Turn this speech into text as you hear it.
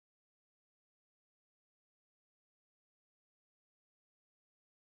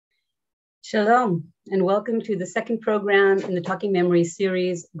Shalom, and welcome to the second program in the Talking Memories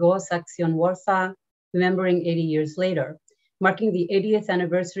series, Gross Aktion Warsaw, Remembering 80 Years Later, marking the 80th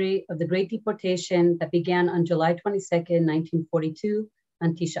anniversary of the Great Deportation that began on July 22nd, 1942,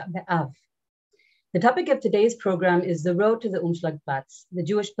 on Tisha B'Av. The topic of today's program is the road to the Umschlagplatz, the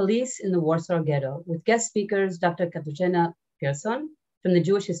Jewish police in the Warsaw Ghetto, with guest speakers Dr. Katarzyna Person from the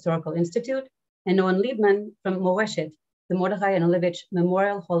Jewish Historical Institute and Noam Leibman from Moreshet, the Mordechai Anulovich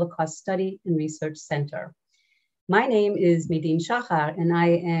Memorial Holocaust Study and Research Center. My name is Medin Shachar, and I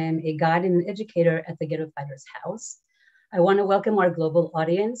am a guide and an educator at the Ghetto Fighters House. I want to welcome our global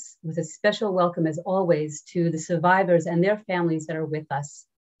audience with a special welcome, as always, to the survivors and their families that are with us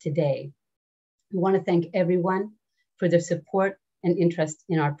today. We want to thank everyone for their support and interest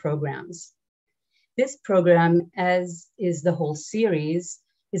in our programs. This program, as is the whole series,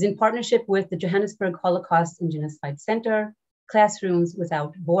 is in partnership with the Johannesburg Holocaust and Genocide Center, Classrooms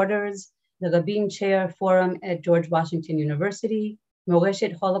Without Borders, the Rabin Chair Forum at George Washington University,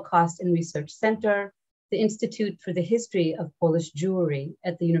 Moreshet Holocaust and Research Center, the Institute for the History of Polish Jewry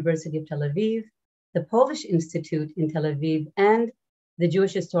at the University of Tel Aviv, the Polish Institute in Tel Aviv, and the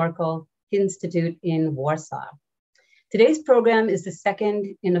Jewish Historical Institute in Warsaw. Today's program is the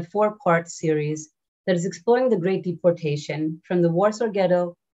second in a four-part series that is exploring the Great Deportation from the Warsaw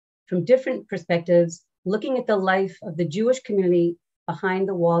Ghetto from different perspectives, looking at the life of the Jewish community behind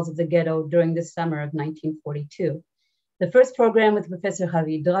the walls of the ghetto during the summer of 1942. The first program with Professor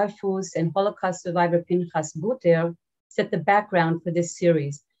Javi Dreyfus and Holocaust survivor Pinchas Guter set the background for this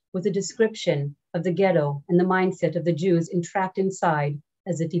series with a description of the ghetto and the mindset of the Jews entrapped inside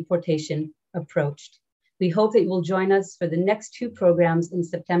as the deportation approached. We hope that you will join us for the next two programs in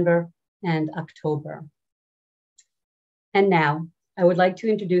September and October. And now, I would like to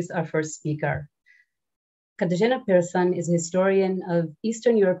introduce our first speaker. Katarzyna Person is a historian of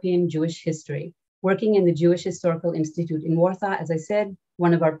Eastern European Jewish history, working in the Jewish Historical Institute in Warsaw, as I said,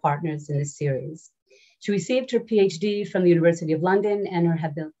 one of our partners in this series. She received her PhD from the University of London and her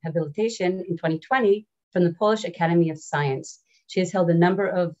habilitation in 2020 from the Polish Academy of Science. She has held a number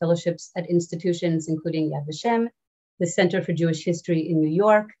of fellowships at institutions including Yad Vashem, the Center for Jewish History in New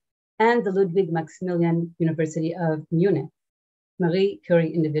York, and the Ludwig Maximilian University of Munich, Marie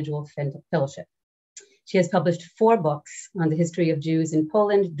Curie Individual Fellowship. She has published 4 books on the history of Jews in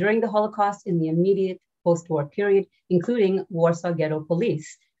Poland during the Holocaust in the immediate post-war period, including Warsaw Ghetto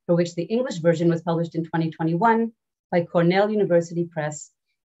Police, for which the English version was published in 2021 by Cornell University Press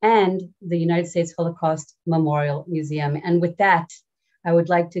and the United States Holocaust Memorial Museum. And with that, I would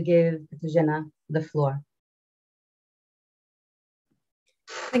like to give Katarzyna the floor.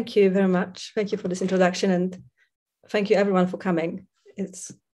 Thank you very much. Thank you for this introduction, and thank you everyone for coming.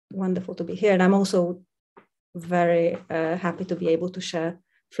 It's wonderful to be here. And I'm also very happy to be able to share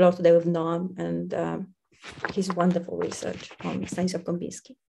floor today with Noam and his wonderful research on Stanisław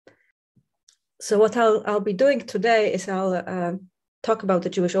Gombiński. So what I'll be doing today is I'll talk about the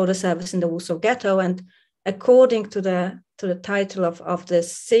Jewish Order Service in the Warsaw Ghetto. And according to the title of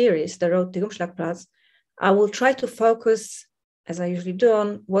this series, The Road to Umschlagplatz, I will try to focus, as I usually do,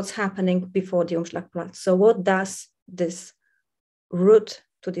 on what's happening before the Umschlagplatz. So what does this route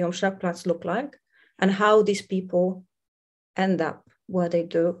to the Umschlagplatz look like, and how these people end up where they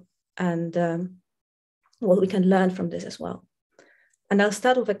do, and what we can learn from this as well. And I'll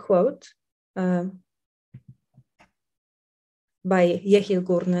start with a quote by Yechiel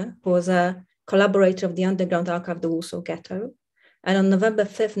Górny, who was a collaborator of the Underground Archive of the Warsaw Ghetto. And on November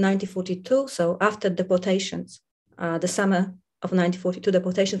 5th, 1942, so after deportations, the summer of 1942,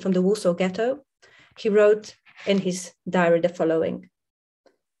 deportation from the Warsaw Ghetto, he wrote in his diary the following: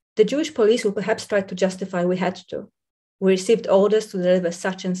 "The Jewish police will perhaps try to justify we had to. We received orders to deliver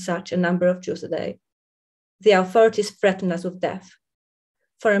such and such a number of Jews a day. The authorities threatened us with death.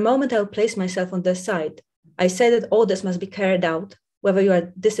 For a moment, I will place myself on their side. I say that orders must be carried out, whether you are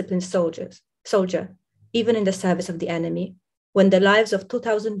a disciplined soldier, even in the service of the enemy, when the lives of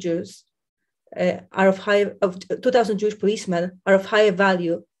 2,000 Jews 2,000 Jewish policemen are of higher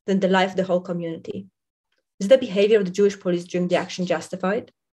value than the life of the whole community. Is the behavior of the Jewish police during the action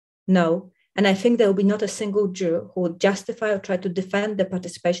justified? No, and I think there will be not a single Jew who would justify or try to defend the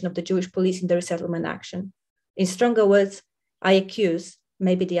participation of the Jewish police in the resettlement action. In stronger words, I accuse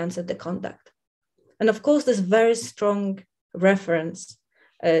may be the answer to the conduct." And of course, this very strong reference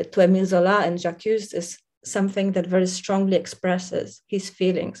to Émile Zola and Jacques is something that very strongly expresses his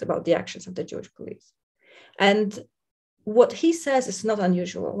feelings about the actions of the Jewish police. And what he says is not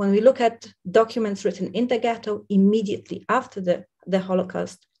unusual. When we look at documents written in the ghetto immediately after the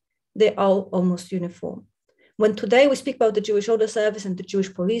Holocaust, they're all almost uniform. when today we speak about the Jewish Order Service and the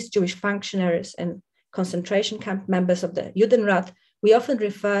Jewish police, Jewish functionaries and concentration camp members of the Judenrat, we often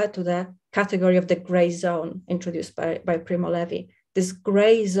refer to the category of the gray zone introduced by Primo Levi, this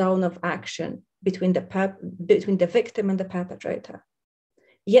gray zone of action between the victim and the perpetrator.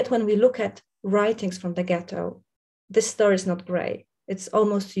 Yet when we look at writings from the ghetto, this story is not gray. It's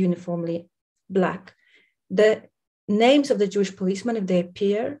almost uniformly black. The names of the Jewish policemen, if they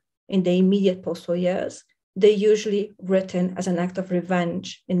appear in the immediate post-war years, they're usually written as an act of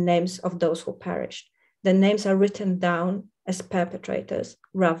revenge in names of those who perished. The names are written down as perpetrators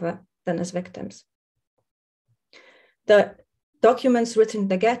rather than as victims. The documents written in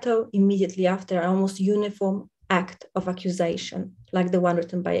the ghetto immediately after are almost uniform act of accusation, like the one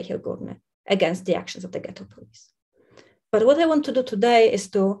written by Yechiel Górny against the actions of the ghetto police. But what I want to do today is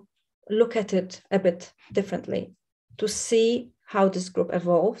to look at it a bit differently, to see how this group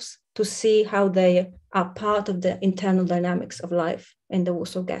evolves, to see how they are part of the internal dynamics of life in the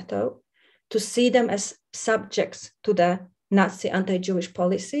Warsaw Ghetto, to see them as subjects to the Nazi anti-Jewish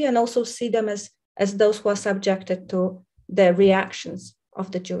policy, and also see them as those who are subjected to the reactions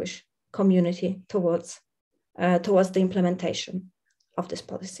of the Jewish community towards the implementation of this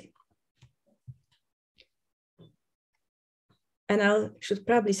policy. And I should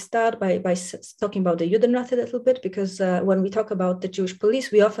probably start by talking about the Judenrat a little bit, because when we talk about the Jewish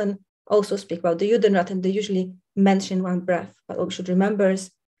police, we often also speak about the Judenrat, and they usually mention one breath. But what we should remember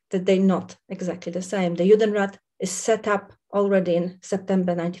is that they're not exactly the same. The Judenrat is set up already in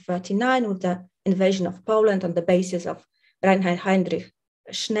September 1939 with the invasion of Poland on the basis of Reinhard Heinrich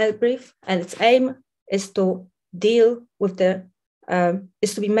Schnellbrief, and its aim is to deal with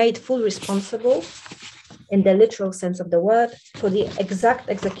is to be made fully responsible in the literal sense of the word for the exact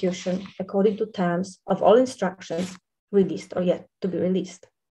execution according to terms of all instructions released or yet to be released.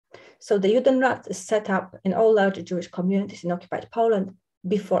 So the Judenrat is set up in all larger Jewish communities in occupied Poland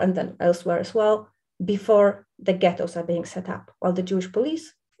before, and then elsewhere as well, before the ghettos are being set up, while the Jewish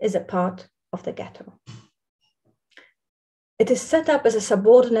police is a part of the ghetto. It is set up as a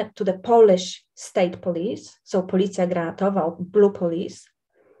subordinate to the Polish state police, so Policja Granatowa or Blue Police,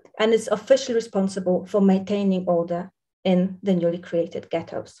 and is officially responsible for maintaining order in the newly created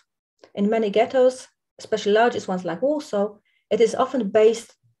ghettos. In many ghettos, especially largest ones like Warsaw, it is often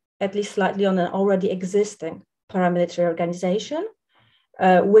based at least slightly on an already existing paramilitary organization,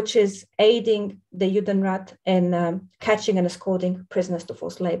 which is aiding the Judenrat in catching and escorting prisoners to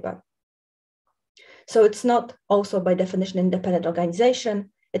forced labor. So it's not also by definition an independent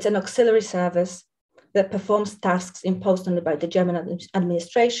organization, it's an auxiliary service that performs tasks imposed only by the German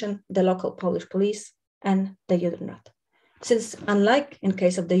administration, the local Polish police, and the Judenrat. Since unlike in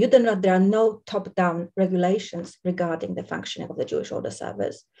case of the Judenrat, there are no top-down regulations regarding the functioning of the Jewish Order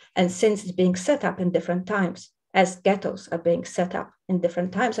Service, and since it's being set up in different times, as ghettos are being set up in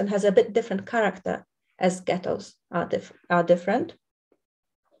different times and has a bit different character as ghettos are different,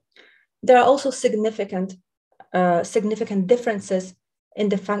 there are also significant differences in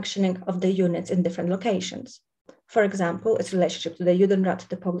the functioning of the units in different locations. For example, its relationship to the Judenrat,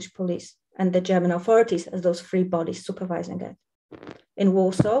 the Polish police, and the German authorities as those three bodies supervising it. In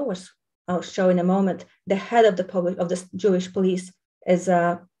Warsaw, which I'll show in a moment, the head of the Jewish police is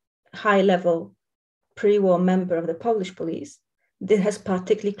a high-level pre-war member of the Polish police. This has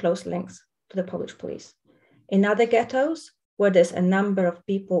particularly close links to the Polish police. In other ghettos, where there's a number of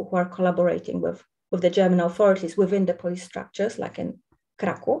people who are collaborating with the German authorities within the police structures, like in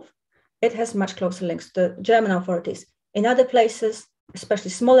Kraków, it has much closer links to the German authorities. In other places,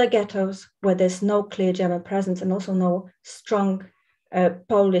 especially smaller ghettos, where there's no clear German presence and also no strong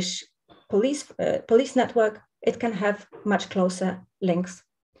Polish police network, it can have much closer links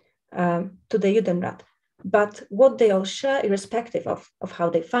to the Judenrat. But what they all share, irrespective of how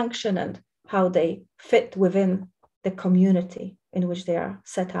they function and how they fit within the community in which they are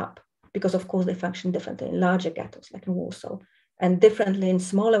set up, because of course they function differently in larger ghettos like in Warsaw and differently in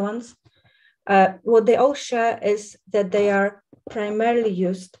smaller ones. What they all share is that they are primarily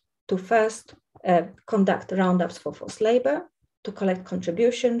used to first conduct roundups for forced labor, to collect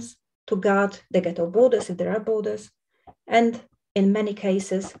contributions, to guard the ghetto borders if there are borders, and in many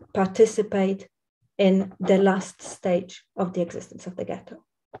cases participate in the last stage of the existence of the ghetto.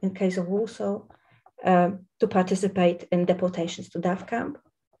 In case of Warsaw, to participate in deportations to death camp.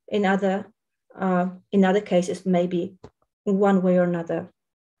 In other cases, maybe one way or another,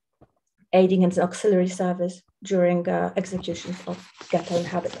 aiding in the auxiliary service during executions of ghetto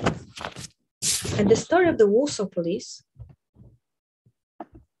inhabitants. And the story of the Warsaw police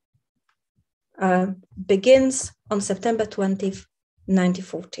begins on September 20th,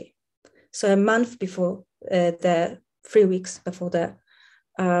 1940. So a month before 3 weeks before the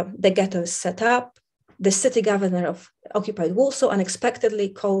ghetto is set up, the city governor of occupied Warsaw unexpectedly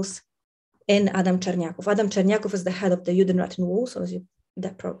calls in Adam Czerniaków. Adam Czerniaków is the head of the Judenrat in Warsaw, as you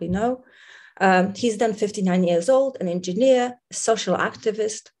probably know. He's then 59 years old, an engineer, a social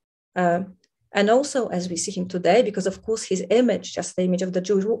activist, and also, as we see him today, because of course his image, just the image of the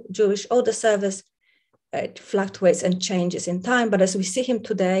Jewish order service, it fluctuates and changes in time. But as we see him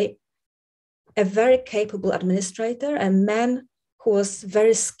today, a very capable administrator, a man who was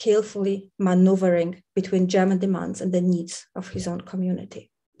very skillfully maneuvering between German demands and the needs of his own community.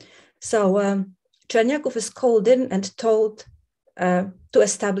 So Czerniaków is called in and told to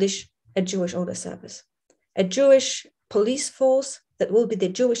establish a Jewish order service, a Jewish police force that will be the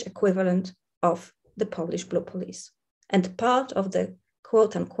Jewish equivalent of the Polish Blue Police and part of the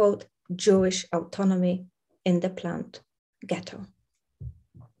quote unquote Jewish autonomy in the planned ghetto.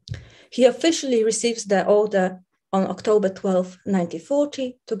 He officially receives the order on October 12,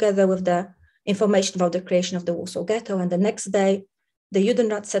 1940, together with the information about the creation of the Warsaw Ghetto. And the next day, the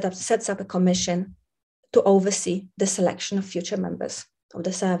Judenrat sets up a commission to oversee the selection of future members of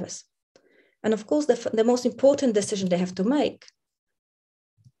the service. And of course, the most important decision they have to make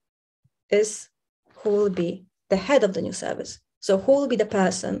is who will be the head of the new service. So who will be the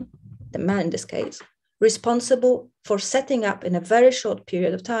person, the man in this case, responsible for setting up in a very short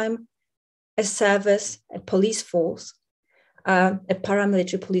period of time a service, a police force, a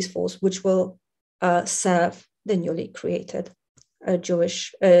paramilitary police force, which will serve the newly created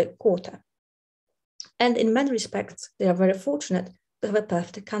Jewish quarter. And in many respects, they are very fortunate to have a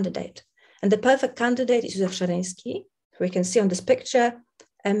perfect candidate. And the perfect candidate is Józef Szeryński, who we can see on this picture,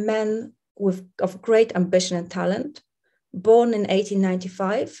 a man of great ambition and talent, born in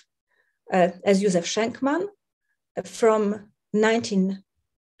 1895 as Józef Schenkman, from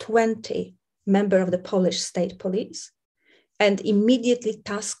 1920, member of the Polish state police, and immediately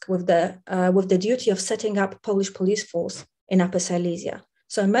tasked with the duty of setting up Polish police force in Upper Silesia.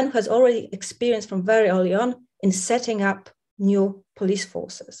 So a man who has already experience from very early on in setting up new police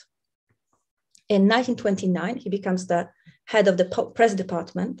forces. In 1929, he becomes the head of the press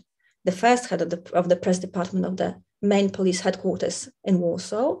department, the first head of the press department of the main police headquarters in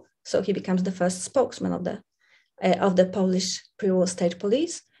Warsaw. So he becomes the first spokesman of the Polish pre-war state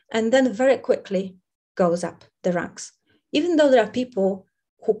police, and then very quickly goes up the ranks. Even though there are people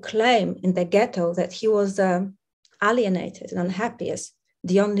who claim in the ghetto that he was alienated and unhappy as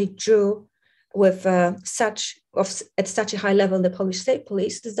the only Jew with at such a high level in the Polish state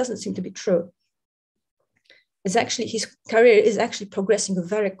police, this doesn't seem to be true. It's actually, his career is actually progressing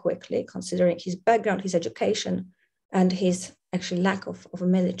very quickly, considering his background, his education, and his actually lack of a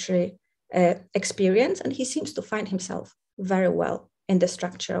military experience. And he seems to find himself very well in the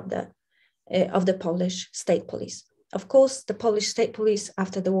structure of the Polish state police. Of course, the Polish state police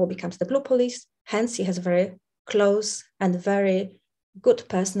after the war becomes the Blue Police. Hence, he has very close and very good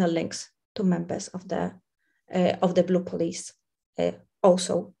personal links to members of the Blue Police,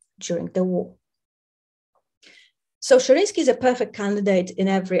 also during the war. So Szeryński is a perfect candidate in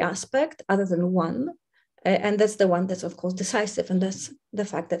every aspect other than one, and that's the one that's of course decisive, and that's the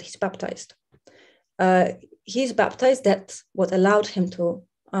fact that he's baptized. He's baptized. That's what allowed him to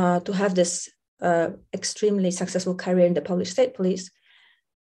have this extremely successful career in the Polish state police,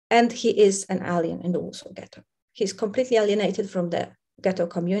 and he is an alien in the Warsaw Ghetto. He's completely alienated from the ghetto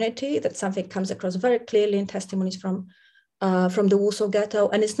community. That's something comes across very clearly in testimonies from the Warsaw Ghetto,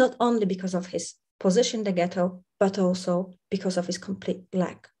 and it's not only because of his position in the ghetto, but also because of his complete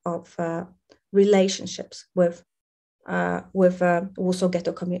lack of relationships with Warsaw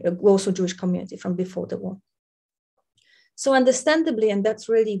Ghetto Warsaw Jewish community from before the war. So understandably, and that's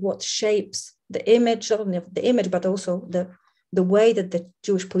really what shapes the image, not only of the image, but also the way that the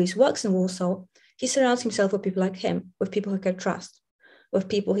Jewish police works in Warsaw, he surrounds himself with people like him, with people he can trust, with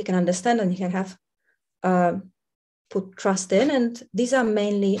people he can understand and he can have put trust in. And these are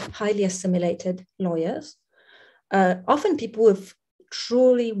mainly highly assimilated lawyers, often people with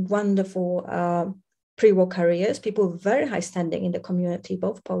truly wonderful pre-war careers, people with very high standing in the community,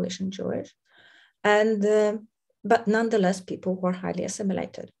 both Polish and Jewish, and but nonetheless people who are highly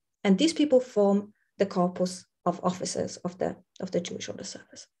assimilated. And these people form the corpus of officers of the Jewish Order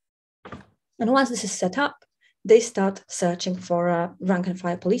Service. And once this is set up, they start searching for rank and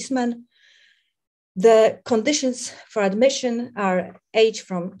file policemen. The conditions for admission are age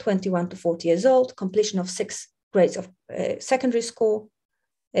from 21 to 40 years old, completion of 6 grades of secondary school,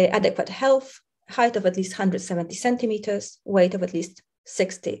 adequate health, height of at least 170 centimeters, weight of at least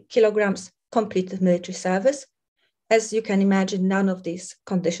 60 kilograms, completed military service. as you can imagine, none of these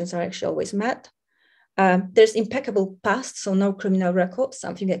conditions are actually always met. There's impeccable past, so no criminal record,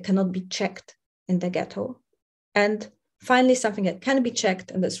 something that cannot be checked in the ghetto. And finally, something that can be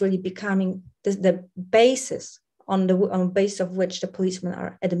checked, and that's really becoming the basis on the basis of which the policemen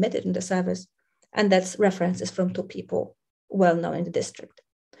are admitted in the service, and that's references from two people well known in the district.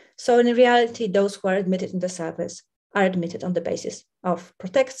 So in reality, those who are admitted in the service are admitted on the basis of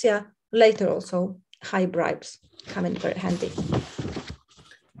protectia. Later also, high bribes come in very handy.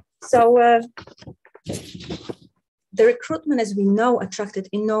 So the recruitment, as we know, attracted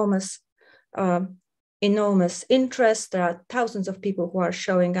enormous interest. There are thousands of people who are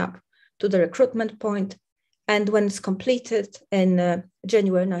showing up to the recruitment point. And when it's completed in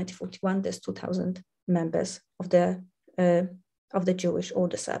January 1941, there's 2,000 members of the Jewish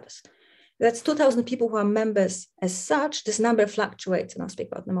Order Service. That's 2,000 people who are members as such. This number fluctuates, and I'll speak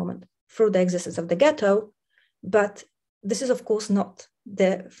about in a moment, through the existence of the ghetto. But this is, of course, not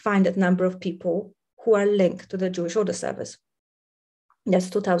the finite number of people who are linked to the Jewish Order Service. There's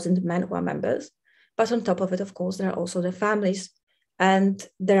 2,000 men who are members. But on top of it, of course, there are also the families. And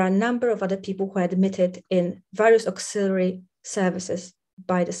there are a number of other people who are admitted in various auxiliary services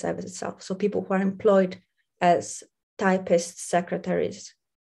by the service itself. So people who are employed as typists, secretaries,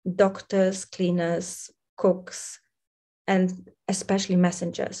 doctors, cleaners, cooks, and especially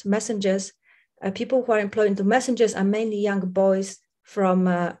messengers. People who are employed into messengers are mainly young boys from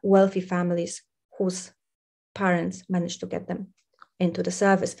wealthy families whose parents managed to get them into the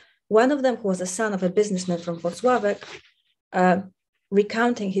service. One of them, who was a son of a businessman from Wrocław,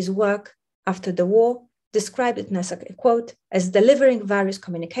 recounting his work after the war, described it, as a quote, as delivering various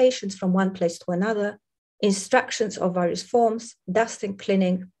communications from one place to another, instructions of various forms, dusting,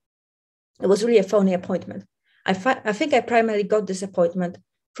 cleaning. It was really a phony appointment. I think I primarily got this appointment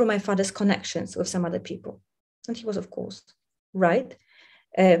through my father's connections with some other people. And he was, of course, right,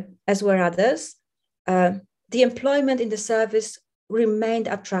 as were others. The employment in the service remained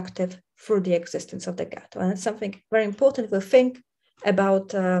attractive through the existence of the ghetto. And it's something very important if we think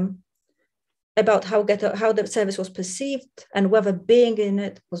about how the service was perceived and whether being in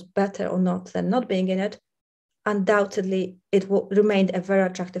it was better or not than not being in it. Undoubtedly, it remained a very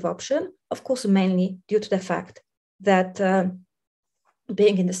attractive option, of course, mainly due to the fact that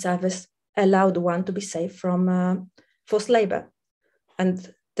being in the service allowed one to be safe from forced labor.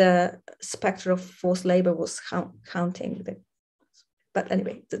 And the specter of forced labor was haunting. But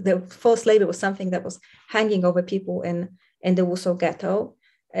anyway, the forced labor was something that was hanging over people in the Warsaw Ghetto,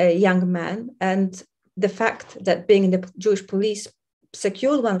 young men. And the fact that being in the Jewish police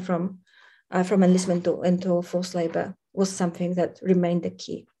secured one from enlistment into forced labor was something that remained the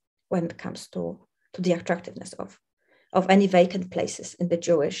key when it comes to the attractiveness of any vacant places in the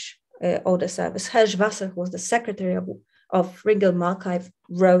Jewish Order Service. Hirschwasser, who was the secretary of Ringel Archive,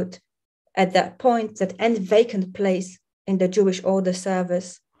 wrote at that point that any vacant place in the Jewish Order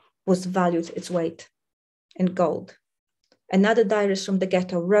Service was valued its weight in gold. Another diarist from the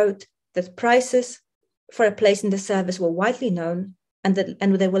ghetto wrote that prices for a place in the service were widely known and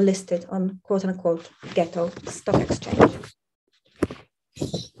they were listed on quote-unquote ghetto stock exchange.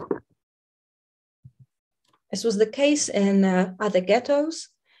 As was the case in other ghettos,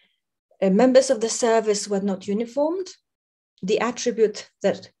 members of the service were not uniformed. The attribute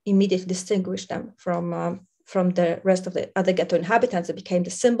that immediately distinguished them from the rest of the other ghetto inhabitants that became the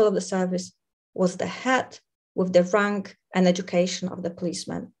symbol of the service was the hat with the rank and education of the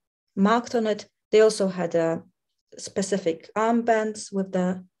policeman marked on it. They also had specific armbands with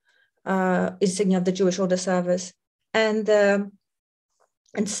the insignia of the Jewish Order Service and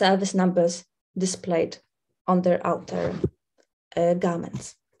service numbers displayed on their outer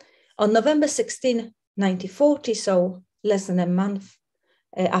garments. On November 16, 1940, so less than a month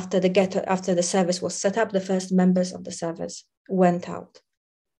after the service was set up, the first members of the service went out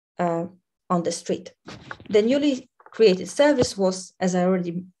on the street. The newly created service was, as I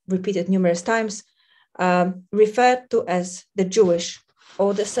already repeated numerous times, referred to as the Jewish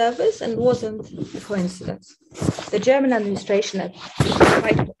Order Service, and wasn't a coincidence. The German administration had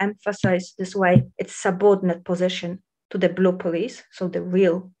tried to emphasize this way its subordinate position to the Blue Police, so the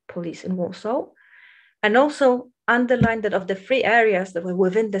real police in Warsaw, and also underlined that of the three areas that were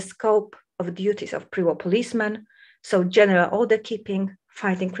within the scope of duties of pre-war policemen, so general order keeping,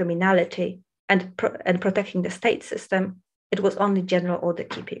 fighting criminality, and protecting the state system, it was only general order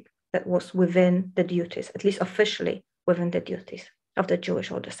keeping that was within the duties, at least officially within the duties of the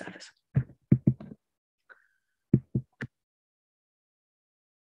Jewish Order Service.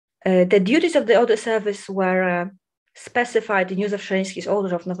 The duties of the Order Service were specified in Józef Szeleński's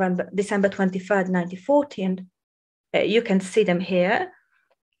order of December 23rd, 1940, and You can see them here.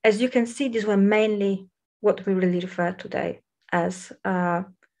 As you can see, these were mainly what we really refer today as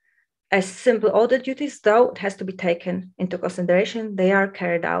simple order duties, though it has to be taken into consideration. They are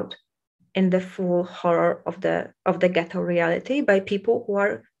carried out in the full horror of the ghetto reality by people who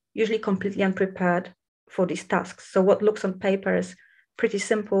are usually completely unprepared for these tasks. So what looks on paper as pretty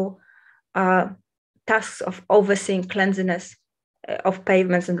simple tasks of overseeing cleanliness of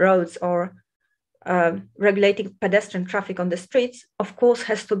pavements and roads, or regulating pedestrian traffic on the streets, of course,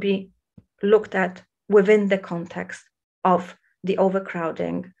 has to be looked at within the context of the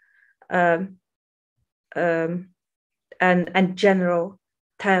overcrowding and general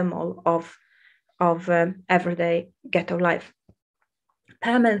turmoil of everyday ghetto life.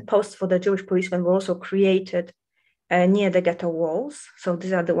 Permanent posts for the Jewish policemen were also created near the ghetto walls. So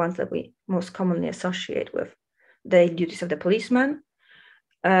these are the ones that we most commonly associate with the duties of the policeman.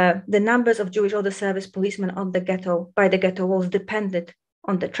 The numbers of Jewish order service policemen on the ghetto, by the ghetto walls, depended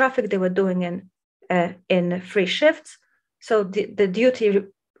on the traffic they were doing in free shifts. So the duty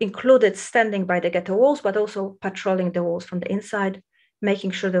included standing by the ghetto walls, but also patrolling the walls from the inside,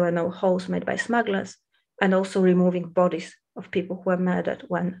 making sure there were no holes made by smugglers, and also removing bodies of people who were murdered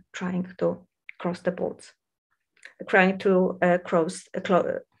when trying to cross the boards, trying to cross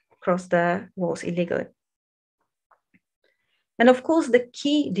the walls illegally. And of course, the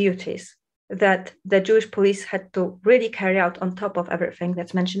key duties that the Jewish police had to really carry out on top of everything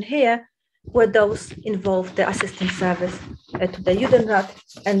that's mentioned here were those involved the assistance service to the Judenrat,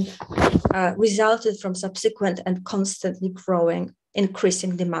 and resulted from subsequent and constantly growing,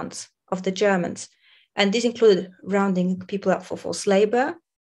 increasing demands of the Germans. And these included rounding people up for forced labor,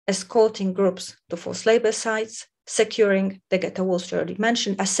 escorting groups to forced labor sites, securing the ghetto walls, which I already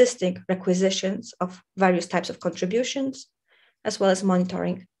mentioned, assisting requisitions of various types of contributions, as well as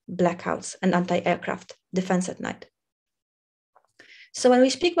monitoring blackouts and anti-aircraft defense at night. So when we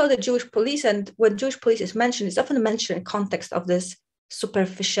speak about the Jewish police, and when Jewish police is mentioned, it's often mentioned in context of this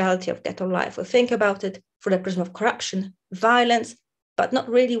superficiality of ghetto life. We think about it through the prism of corruption, violence, but not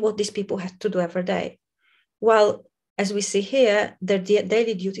really what these people had to do every day. While, as we see here, their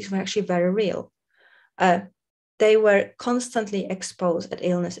daily duties were actually very real. They were constantly exposed at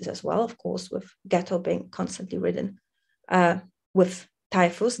illnesses as well, of course, with ghetto being constantly ridden with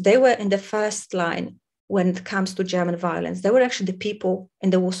typhus. They were in the first line when it comes to German violence. They were actually the people in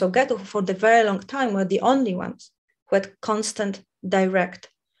the Warsaw Ghetto who for the very long time were the only ones who had constant direct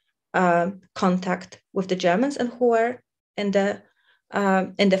contact with the Germans, and who were in the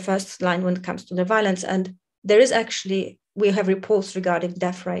first line when it comes to the violence. And there is actually, we have reports regarding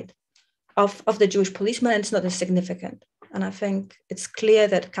death rate of the Jewish policemen, and it's not insignificant. And I think it's clear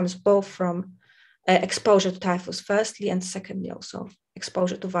that it comes both from exposure to typhus firstly, and secondly also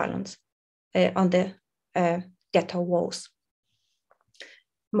exposure to violence on the ghetto walls.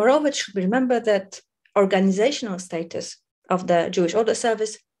 Moreover, it should be remembered that organizational status of the Jewish Order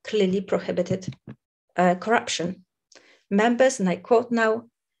Service clearly prohibited corruption. Members, and I quote now,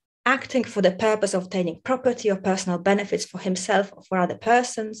 acting for the purpose of obtaining property or personal benefits for himself or for other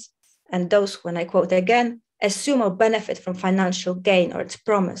persons, and those who, and I quote again, assume or benefit from financial gain or its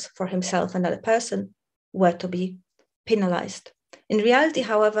promise for himself and another person, were to be penalized. In reality,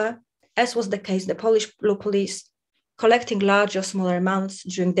 however, as was the case in the Polish Blue Police, collecting large or smaller amounts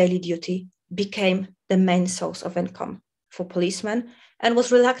during daily duty became the main source of income for policemen, and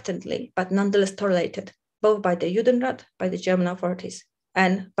was reluctantly, but nonetheless tolerated, both by the Judenrat, by the German authorities,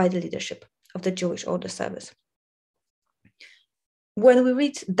 and by the leadership of the Jewish Order Service. When we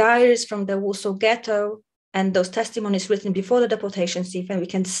read diaries from the Warsaw Ghetto and those testimonies written before the deportations even, we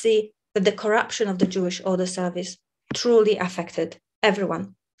can see that the corruption of the Jewish Order Service truly affected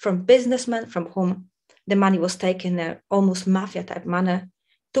everyone, from businessmen from whom the money was taken in an almost mafia-type manner,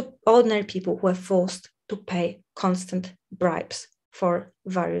 to ordinary people who were forced to pay constant bribes for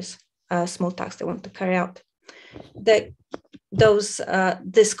various small tasks they want to carry out.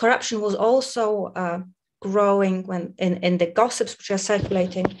 This corruption was also growing when in the gossips which are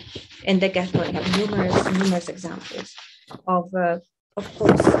circulating in the ghetto. We have numerous examples of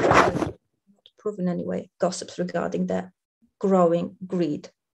course, not proven anyway, gossips regarding the growing greed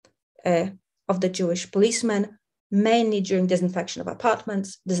of the Jewish policemen, mainly during disinfection of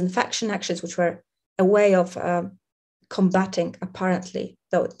apartments, disinfection actions, which were a way of combating, apparently,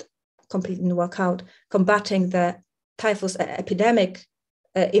 though it completely didn't work out, combating the typhus epidemic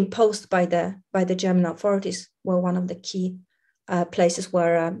imposed by the German authorities, were one of the key places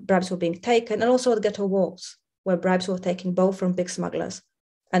where bribes were being taken, and also the ghetto walls, where bribes were taken both from big smugglers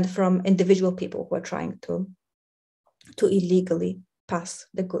and from individual people who were trying to illegally pass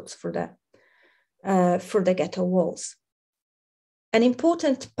the goods through through the ghetto walls. An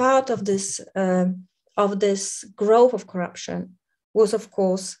important part of this growth of corruption was, of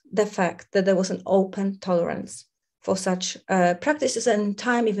course, the fact that there was an open tolerance for such practices, and in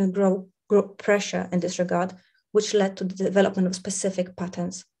time even grew pressure in this regard, which led to the development of specific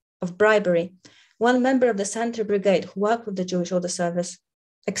patterns of bribery. One member of the Center Brigade who worked with the Jewish Order Service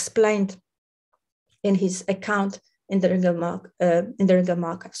explained in his account in the Riegel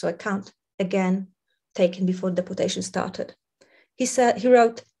Markup, so account again taken before deportation started. He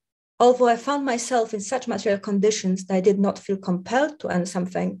wrote, "Although I found myself in such material conditions that I did not feel compelled to earn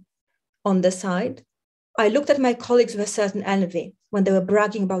something on the side, I looked at my colleagues with a certain envy when they were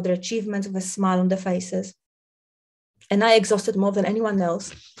bragging about their achievements with a smile on their faces. And I, exhausted more than anyone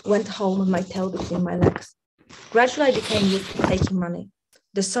else, went home with my tail between my legs. Gradually, I became used to taking money.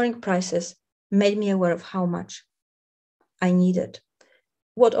 The soaring prices made me aware of how much I needed."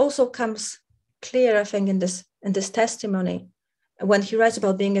 What also comes clear, I think, in this testimony, when he writes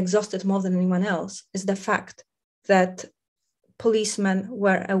about being exhausted more than anyone else, is the fact that policemen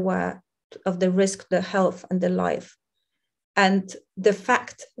were aware of the risk to their health and their life. And the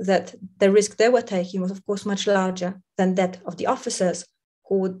fact that the risk they were taking was, of course, much larger than that of the officers,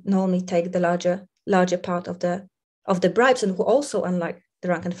 who would normally take the larger part of the bribes, and who also, unlike the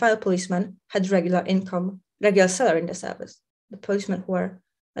rank and file policemen, had regular income, regular salary in the service. The policemen who were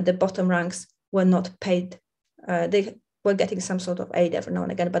at the bottom ranks were not paid. They were getting some sort of aid every now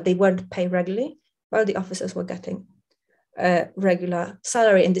and again, but they weren't paid regularly, while the officers were getting regular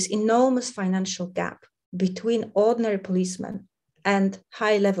salary. And this enormous financial gap between ordinary policemen and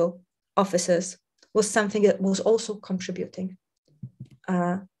high-level officers was something that was also contributing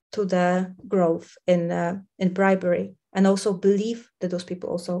to the growth in bribery, and also belief that those people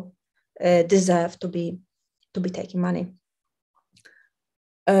also deserve to be taking money.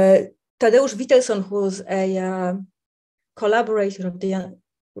 Tadeusz Witelson, who was a collaborator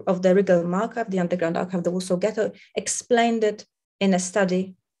of the Riegel Markup, the underground archive of the Warsaw Ghetto, explained it in a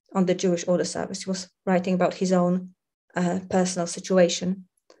study on the Jewish Order Service. He was writing about his own personal situation.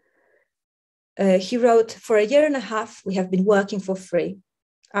 He wrote, "For a year and a half, we have been working for free.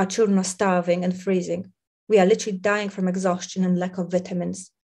 Our children are starving and freezing. We are literally dying from exhaustion and lack of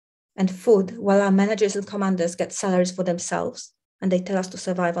vitamins and food, while our managers and commanders get salaries for themselves, and they tell us to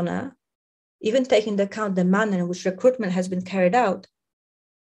survive on air. Even taking into account the manner in which recruitment has been carried out,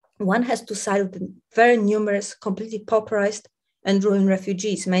 one has to side with the very numerous, completely pauperized and ruined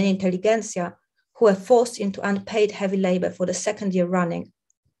refugees, many intelligentsia, who are forced into unpaid heavy labor for the second year running,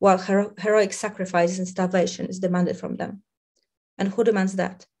 while heroic sacrifices and starvation is demanded from them. And who demands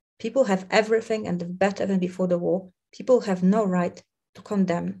that? People have everything and live better than before the war. People have no right to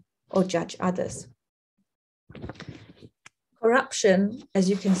condemn or judge others." Corruption, as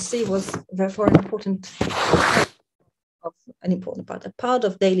you can see, was therefore an important part, a part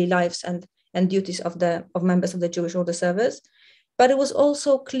of daily lives and duties of members of the Jewish Order Service. But it was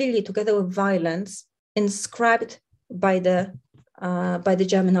also clearly, together with violence, inscribed by the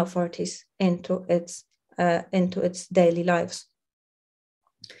German authorities into its daily lives.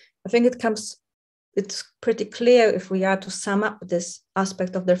 I think it's pretty clear, if we are to sum up this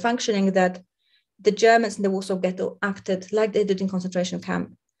aspect of their functioning, that the Germans in the Warsaw Ghetto acted like they did in concentration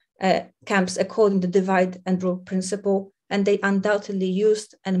camps according to the divide and rule principle, and they undoubtedly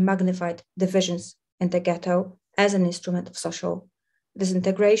used and magnified divisions in the ghetto as an instrument of social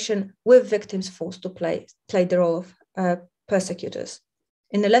disintegration, with victims forced to play the role of persecutors.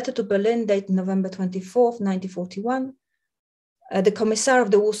 In a letter to Berlin dated November 24th, 1941, the Commissar of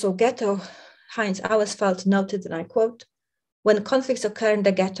the Warsaw Ghetto, Heinz Auersfeld, noted, and I quote, "When conflicts occur in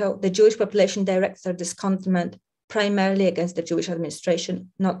the ghetto, the Jewish population directs their discontent primarily against the Jewish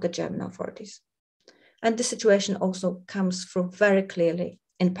administration, not the German authorities." And this situation also comes through very clearly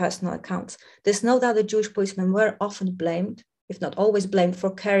in personal accounts. There's no doubt that Jewish policemen were often blamed, if not always blamed,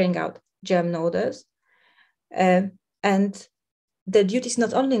 for carrying out German orders. And the duties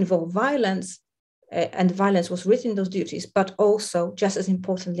not only involve violence, and violence was written in those duties, but also, just as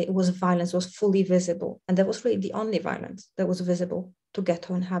importantly, violence was fully visible. And that was really the only violence that was visible to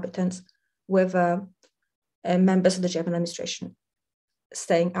ghetto inhabitants, with members of the German administration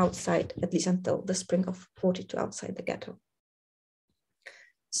staying outside, at least until the spring of 1942, outside the ghetto.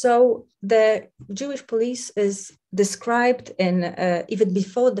 So the Jewish police is described even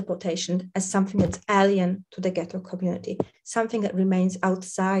before deportation as something that's alien to the ghetto community, something that remains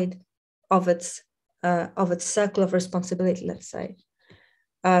outside of its circle of responsibility, let's say.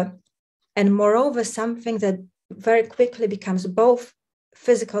 And moreover, something that very quickly becomes both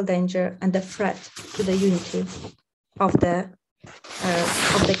physical danger and a threat to the unity of the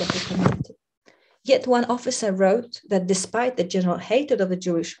ghetto community. Yet one officer wrote that despite the general hatred of the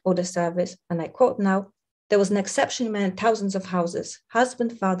Jewish order service, and I quote now, there was an exception in thousands of houses,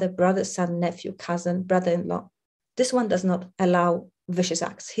 husband, father, brother, son, nephew, cousin, brother-in-law. This one does not allow vicious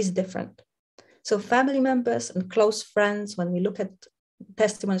acts. He's different. So family members and close friends, when we look at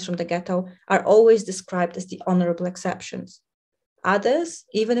testimonies from the ghetto, are always described as the honorable exceptions. Others,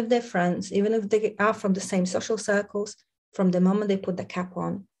 even if they're friends, even if they are from the same social circles, from the moment they put the cap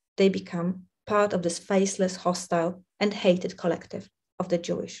on, they become part of this faceless, hostile, and hated collective of the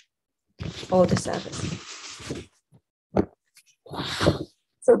Jewish order service.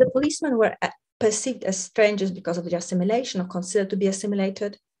 So the policemen were perceived as strangers because of the assimilation, or considered to be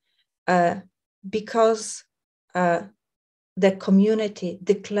assimilated, because the community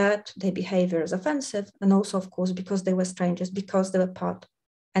declared their behavior as offensive, and also, of course, because they were strangers, because they were part,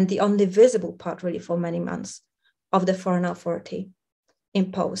 and the only visible part, really, for many months, of the foreign authority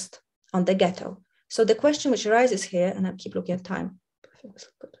imposed on the ghetto. So the question which arises here, and I keep looking at time,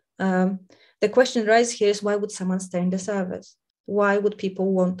 the question arises here is, why would someone stay in the service? Why would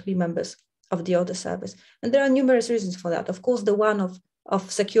people want to be members of the order service? And there are numerous reasons for that. Of course, the one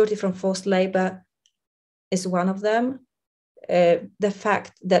of security from forced labor is one of them. The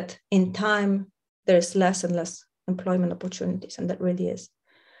fact that in time there is less and less employment opportunities, and that really is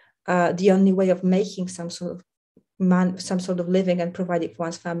the only way of making some sort of living and providing for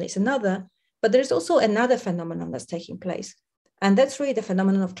one's family is another. But there's also another phenomenon that's taking place, and that's really the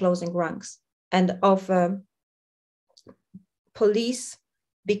phenomenon of closing ranks and of police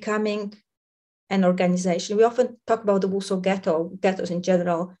becoming an organization. We often talk about the Warsaw Ghetto, ghettos in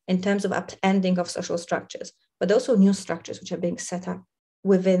general, in terms of upending of social structures, but also new structures which are being set up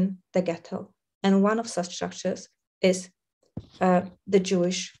within the ghetto. And one of such structures is the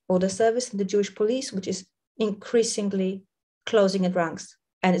Jewish order service and the Jewish police, which is increasingly closing its ranks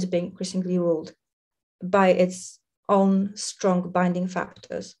and is being increasingly ruled by its own strong binding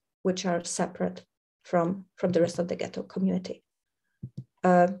factors, which are separate from the rest of the ghetto community.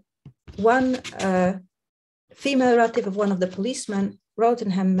 One female relative of one of the policemen wrote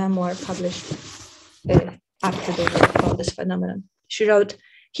in her memoir published after the war about this phenomenon. She wrote,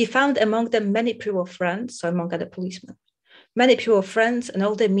 "He found among them many pre-war friends," so among other policemen, "many pre-war friends, and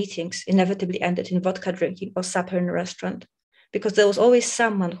all their meetings inevitably ended in vodka drinking or supper in a restaurant, because there was always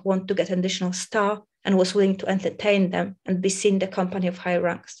someone who wanted to get an additional star and was willing to entertain them and be seen in the company of high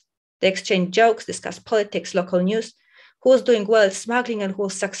ranks. They exchanged jokes, discussed politics, local news, who was doing well at smuggling and who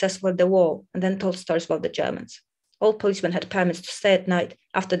was successful at the war, and then told stories about the Germans. All policemen had permits to stay at night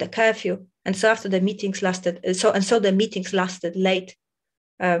after the curfew, and so the meetings lasted late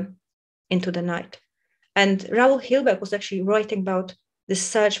into the night." And Raoul Hilberg was actually writing about the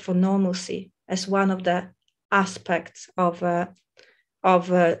search for normalcy as one of the aspects of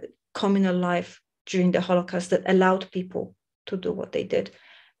communal life during the Holocaust that allowed people to do what they did.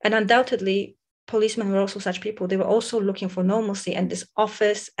 And undoubtedly, policemen were also such people. They were also looking for normalcy, and this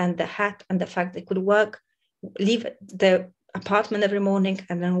office and the hat and the fact they could work, leave their apartment every morning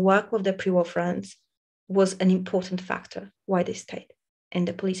and then work with their pre-war friends was an important factor why they stayed in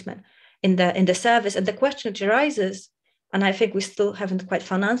the policemen, in the service. And the question which arises, and I think we still haven't quite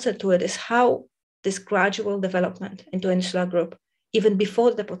found an answer to it, is how this gradual development into an insular group, even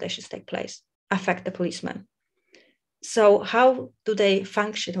before the deportations take place, affect the policemen. So how do they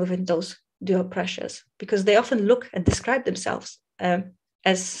function within those dual pressures? Because they often look and describe themselves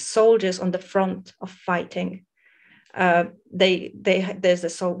as soldiers on the front of fighting. There's a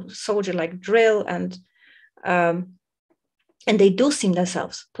soldier-like drill, and they do seem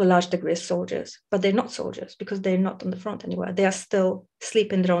themselves to a large degree as soldiers, but they're not soldiers because they're not on the front anywhere. They are still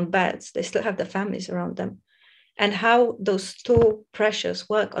sleep in their own beds. They still have their families around them. And how those two pressures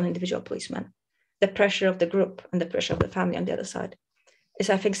work on individual policemen, the pressure of the group and the pressure of the family on the other side, is,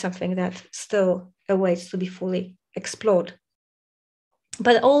 I think, something that still awaits to be fully explored.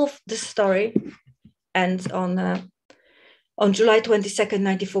 But all of this story ends on July 22nd,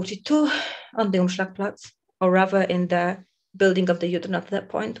 1942, on the Umschlagplatz, or rather in the building of the Judenrat at that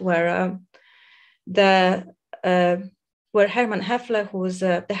point, where Hermann Heffler, who was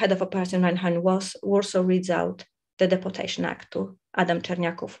the head of Operation Rheinheim Warsaw, reads out the Deportation Act to Adam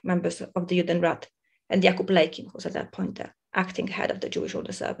Czerniakov, members of the Judenrat, and Jakub Leikin, who was at that point the acting head of the Jewish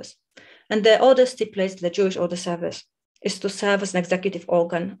Order Service. And the order stipulates that the Jewish Order Service is to serve as an executive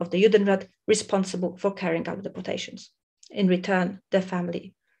organ of the Judenrat responsible for carrying out deportations. In return, their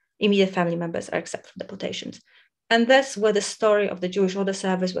immediate family members are exempt from deportations. And that's where the story of the Jewish Order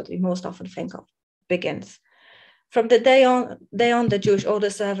Service, what we most often think of, begins. From the day on, the Jewish Order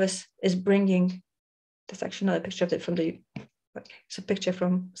Service is bringing, there's actually another picture of it from the Okay, it's a picture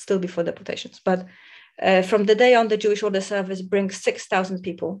from still before deportations, but from the day on, the Jewish Order Service brings 6,000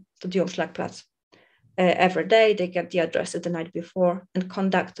 people to the Umschlagplatz. Every day, they get the addresses the night before and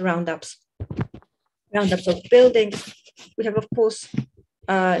conduct roundups of buildings. We have, of course,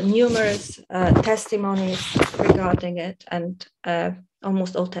 numerous testimonies regarding it, and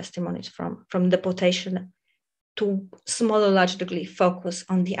almost all testimonies from deportation to small or large degree focus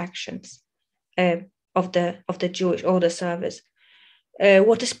on the actions of the Jewish Order Service.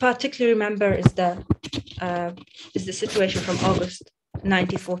 What is particularly remembered is the situation from August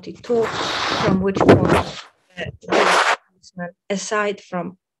 1942, from which point aside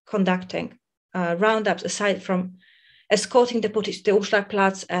from conducting roundups, aside from escorting the police to the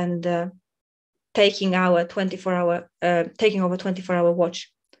Umschlagplatz and taking over 24-hour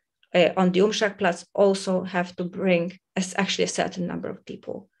watch on the Umschlagplatz, also have to bring actually a certain number of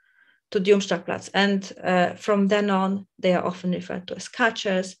people to the Umschlagplatz. And from then on, they are often referred to as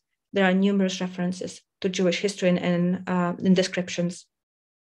catchers. There are numerous references to Jewish history in descriptions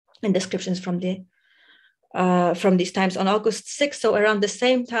from these times. On August 6th, so around the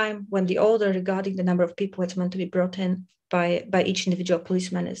same time when the order regarding the number of people that's meant to be brought in by each individual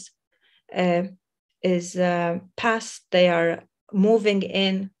policeman is passed, they are moving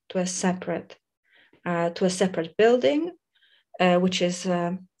in to a separate building, which is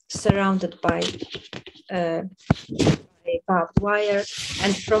surrounded by barbed wire.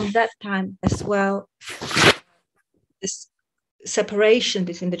 And from that time as well, this separation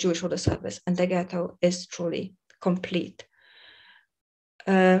between the Jewish Order Service and the ghetto is truly complete.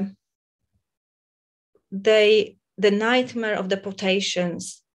 The nightmare of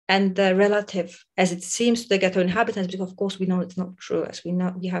deportations and the relative, as it seems, to the ghetto inhabitants, because of course we know it's not true, as we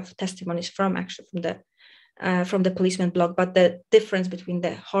know we have testimonies from the policeman blog, but the difference between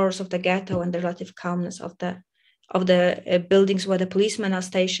the horrors of the ghetto and the relative calmness of the buildings where the policemen are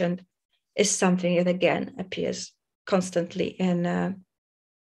stationed is something that again appears constantly in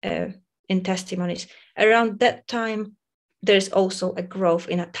testimonies. Around that time, there's also a growth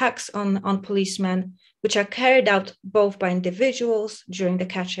in attacks on policemen, which are carried out both by individuals during the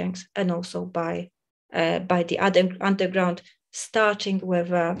catchings and also by the underground, starting with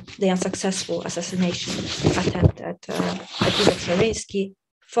the unsuccessful assassination attempt at Józef Szariński,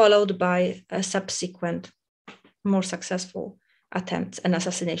 followed by a subsequent, more successful attempts and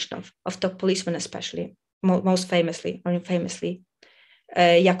assassination of top policemen, especially, most famously or infamously,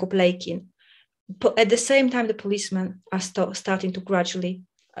 Jakub Lejkin. At the same time, the policemen are starting to gradually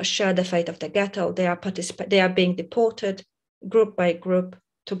share the fate of the ghetto. They are being deported group by group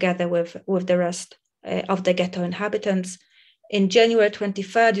together with the rest of the ghetto inhabitants. In January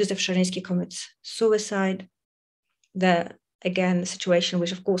 23rd, Józef Szariński commits suicide. The situation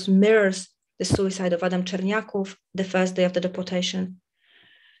which of course mirrors the suicide of Adam Czerniaków, the first day of the deportation.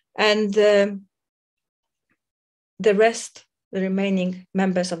 And the remaining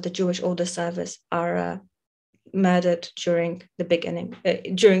members of the Jewish Order Service are murdered during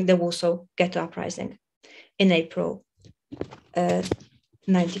the Warsaw Ghetto uprising in April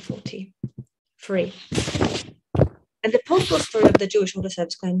 1943. And the post-war story of the Jewish Order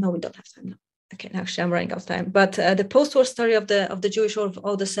Service, no, we don't have time now. Okay, actually I'm running out of time. But the post-war story of the Jewish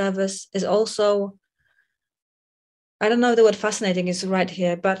Order Service is also, I don't know if the word fascinating is right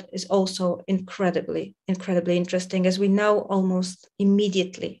here, but is also incredibly interesting. As we know, almost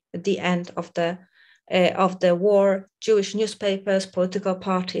immediately at the end of the war, Jewish newspapers, political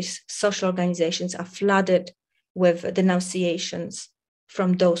parties, social organizations are flooded with denunciations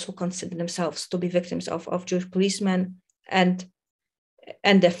from those who consider themselves to be victims of Jewish policemen and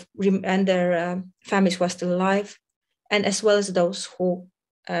their families who are still alive, and as well as those who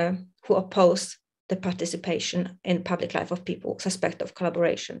oppose the participation in public life of people suspect of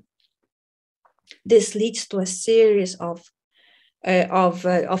collaboration. This leads to a series of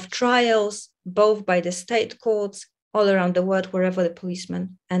trials, both by the state courts all around the world, wherever the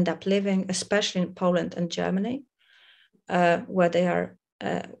policemen end up living, especially in Poland and Germany, where they are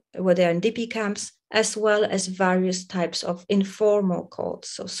in DP camps, as well as various types of informal courts,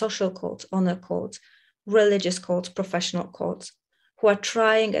 so social courts, honor courts, religious courts, professional courts, who are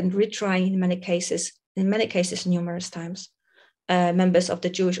trying and retrying in many cases numerous times, members of the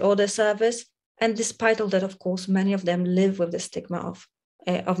Jewish Order Service. And despite all that, of course, many of them live with the stigma of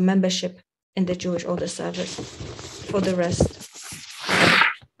membership in the Jewish Order Service for the rest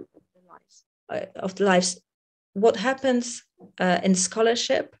of their lives. What happens in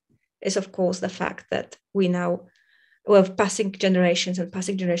scholarship is, of course, the fact that we now, with passing generations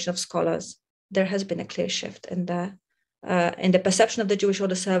of scholars, there has been a clear shift in the perception of the Jewish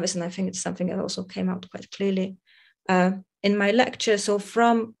Order Service, and I think it's something that also came out quite clearly. in my lecture. So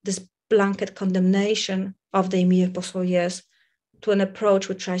from this blanket condemnation of the immediate post-war years to an approach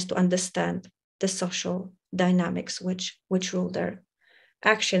which tries to understand the social dynamics which rule their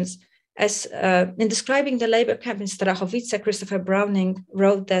actions. As in describing the labor camp in Strachowice, Christopher Browning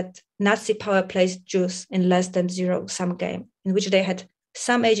wrote that Nazi power placed Jews in less than zero-sum game, in which they had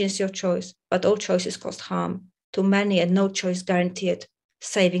some agency of choice, but all choices caused harm to many, and no choice guaranteed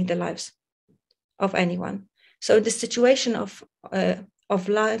saving the lives of anyone. So in the situation of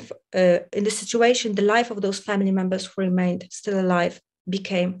life, in the situation, the life of those family members who remained still alive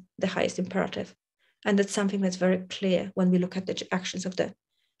became the highest imperative. And that's something that's very clear when we look at the actions of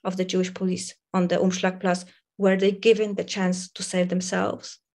the Jewish police on the Umschlagplatz, where they're given the chance to save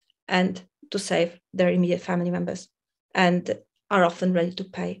themselves and to save their immediate family members, and are often ready to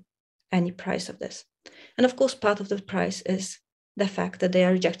pay any price of this. And of course, part of the price is the fact that they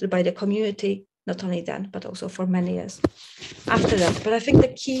are rejected by the community, not only then, but also for many years after that. But I think the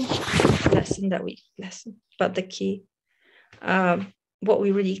key what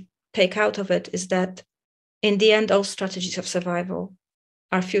we really take out of it is that in the end, all strategies of survival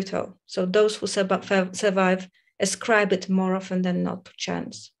are futile. So those who survive ascribe it more often than not to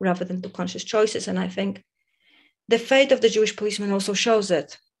chance rather than to conscious choices. And I think the fate of the Jewish policemen also shows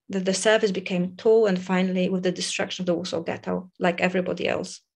it, that the service became a tool, and finally, with the destruction of the Warsaw Ghetto, like everybody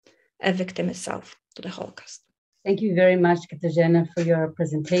else, a victim itself to the Holocaust. Thank you very much, Katarzyna, for your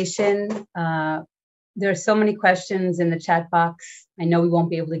presentation. There are so many questions in the chat box. I know we won't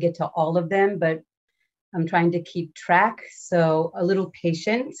be able to get to all of them, but I'm trying to keep track. So a little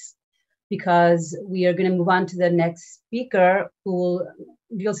patience, because we are going to move on to the next speaker, who will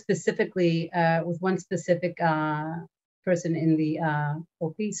deal specifically with one specific person in the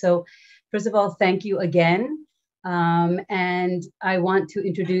OP. So first of all, thank you again. And I want to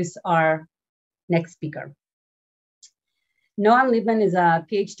introduce our next speaker. Noam Leibman is a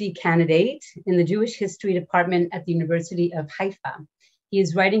PhD candidate in the Jewish History Department at the University of Haifa. He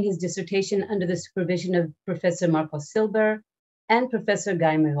is writing his dissertation under the supervision of Professor Marco Silber and Professor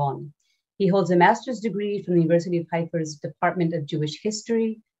Guy Miron. He holds a master's degree from the University of Haifa's Department of Jewish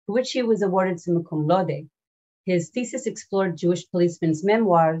History, for which he was awarded summa cum laude. His thesis explored Jewish policemen's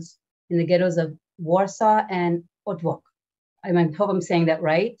memoirs in the ghettos of Warsaw and Otwock. I hope I'm saying that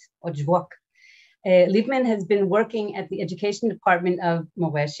right, Otwock. Leibman has been working at the Education Department of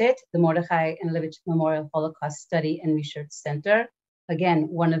Moreshet, the Mordechai and Levitch Memorial Holocaust Study and Research Center, again,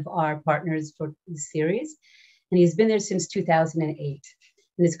 one of our partners for the series. And he's been there since 2008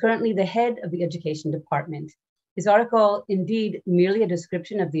 and is currently the head of the Education Department. His article, indeed, merely a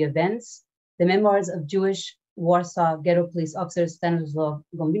description of the events, the memoirs of Jewish Warsaw Ghetto police officer Stanisław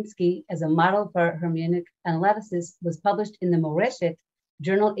Gombiński as a model for hermeneutic analysis, was published in the Moreshet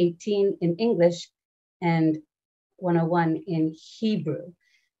Journal 18 in English and 101 in Hebrew.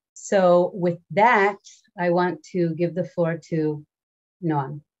 So with that, I want to give the floor to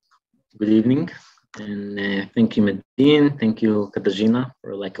Noam. Good evening, and thank you, Medine. Thank you, Katarzyna,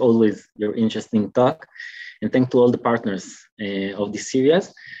 for like always your interesting talk, and thank to all the partners of this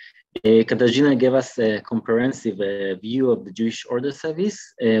series. Katarzyna gave us a comprehensive view of the Jewish Order Service,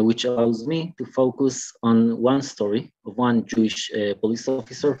 which allows me to focus on one story of one Jewish police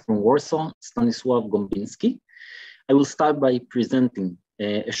officer from Warsaw, Stanisław Gombiński. I will start by presenting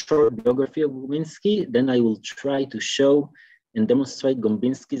a short biography of Gombiński, then I will try to show and demonstrate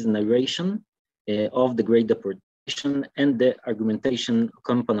Gombiński's narration of the Great Deportation and the argumentation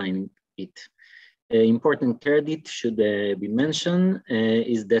accompanying it. Important credit should be mentioned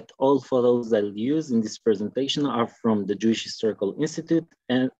is that all photos I'll use in this presentation are from the Jewish Historical Institute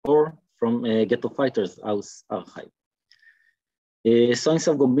or from Ghetto Fighters House Archive.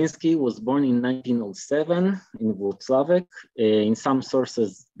 Stanisław Gombiński was born in 1907 in Wrocław. In some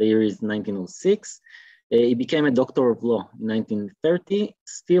sources, the year is 1906. He became a doctor of law in 1930.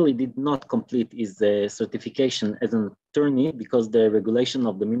 Still, he did not complete his certification as an attorney because the regulation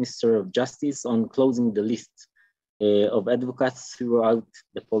of the Minister of Justice on closing the list of advocates throughout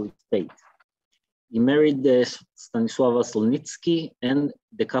the Polish state. He married Stanisława Solnicki, and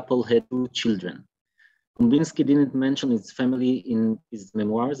the couple had 2 children. Gombiński didn't mention his family in his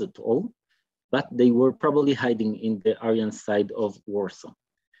memoirs at all, but they were probably hiding in the Aryan side of Warsaw.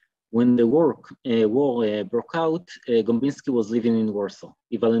 When the war broke out, Gombiński was living in Warsaw.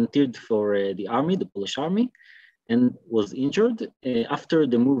 He volunteered for the army, the Polish army, and was injured. After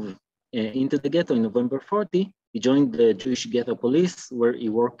the move into the ghetto in November 40, he joined the Jewish Ghetto Police, where he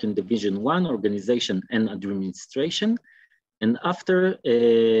worked in Division 1, Organization and Administration. And after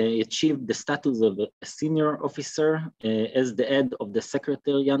he achieved the status of a senior officer as the head of the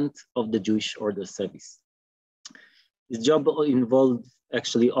Secretariat of the Jewish Order Service. His job involved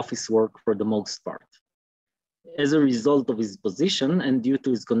actually office work for the most part. As a result of his position and due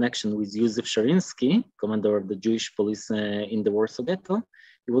to his connection with Józef Szariński, commander of the Jewish police in the Warsaw Ghetto,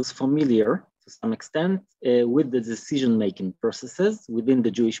 he was familiar to some extent with the decision-making processes within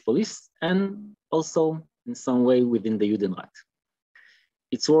the Jewish police and also in some way within the Judenrat.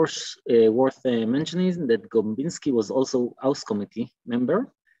 It's worth mentioning that Gombiński was also House Committee member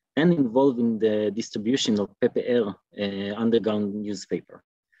and involved in the distribution of PPR underground newspaper.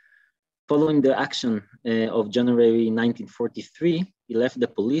 Following the action of January 1943, he left the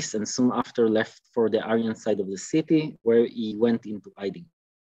police and soon after left for the Aryan side of the city, where he went into hiding.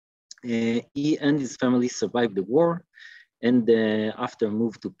 He and his family survived the war and after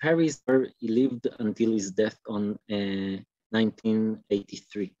moved to Paris, where he lived until his death on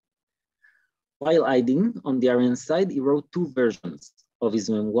 1983. While hiding on the Aryan side, he wrote two versions of his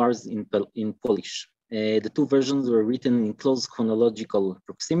memoirs in Polish. The two versions were written in close chronological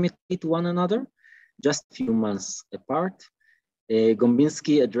proximity to one another, just a few months apart.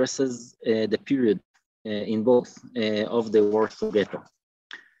 Gombiński addresses the period in both of the Warsaw Ghetto.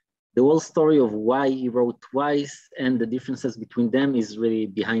 The whole story of why he wrote twice and the differences between them is really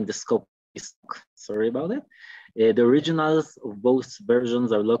behind the scope. Sorry about it. The originals of both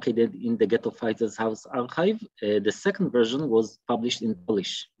versions are located in the Ghetto Fighters House archive. The second version was published in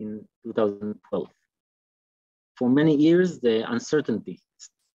Polish in 2012. For many years, the uncertainty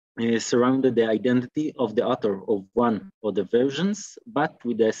surrounded the identity of the author of one of the versions, but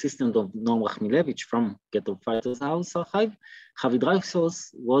with the assistance of Noam Leibman from Ghetto Fighters House archive, Javi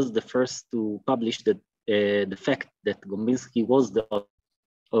Dreyfus was the first to publish the fact that Gombiński was the author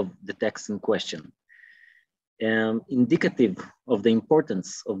of the text in question. Indicative of the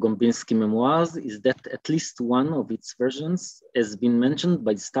importance of Gombiński memoirs is that at least one of its versions has been mentioned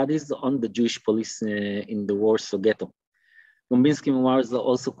by studies on the Jewish police in the Warsaw Ghetto. Gombiński memoirs are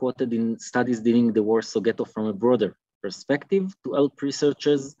also quoted in studies dealing the Warsaw Ghetto from a broader perspective to help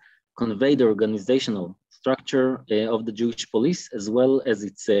researchers convey the organizational structure of the Jewish police, as well as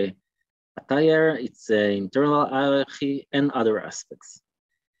its attire, its internal hierarchy, and other aspects.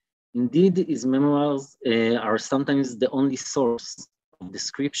 Indeed, his memoirs are sometimes the only source of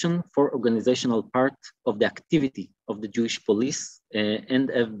description for organizational part of the activity of the Jewish police and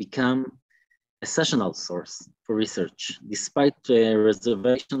have become a sessional source for research, despite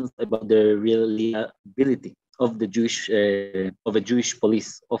reservations about the reliability of the of a Jewish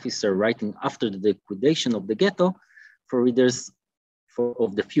police officer writing after the liquidation of the ghetto for readers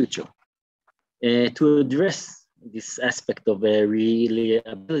of the future. To address this aspect of a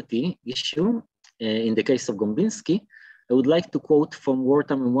reliability issue, in the case of Gombiński, I would like to quote from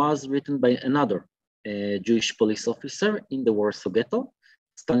wartime memoirs written by another Jewish police officer in the Warsaw Ghetto,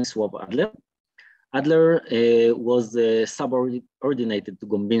 Stanisław Adler. Adler was subordinated to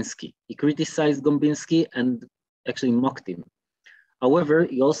Gombiński. He criticized Gombiński and actually mocked him. However,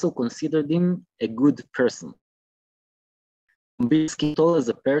 he also considered him a good person. Gombiński told as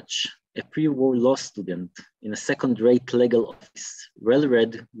a perch, a pre-war law student in a second-rate legal office,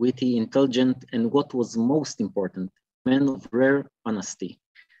 well-read, witty, intelligent, and what was most important, man of rare honesty,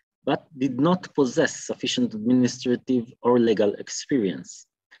 but did not possess sufficient administrative or legal experience.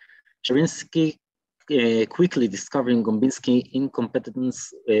 Szariński, quickly discovering Gombiński's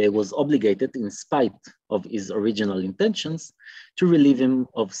incompetence, was obligated, in spite of his original intentions, to relieve him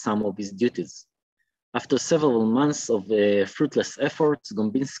of some of his duties. After several months of fruitless efforts,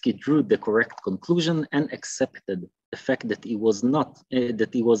 Gombiński drew the correct conclusion and accepted the fact that he was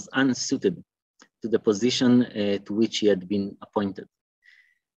unsuited to the position to which he had been appointed.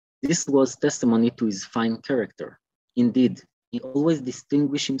 This was testimony to his fine character. Indeed, he always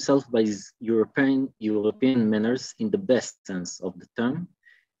distinguished himself by his European manners in the best sense of the term,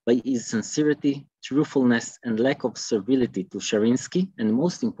 by his sincerity, truthfulness, and lack of servility to Szariński, and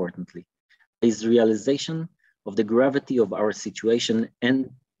most importantly, his realization of the gravity of our situation and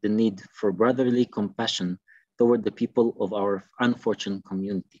the need for brotherly compassion toward the people of our unfortunate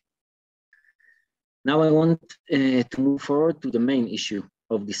community. Now I want to move forward to the main issue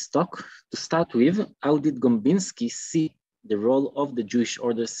of this talk. To start with, how did Gombiński see the role of the Jewish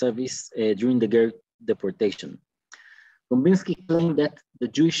Order Service during the Great Deportation? Gombiński claimed that the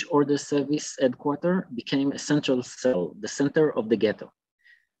Jewish Order Service headquarters became a central cell, the center of the ghetto.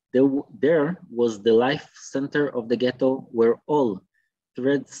 There was the life center of the ghetto where all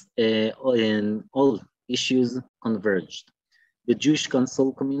threads and all issues converged. The Jewish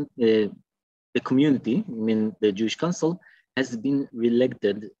Council the community, I mean the Jewish Council, has been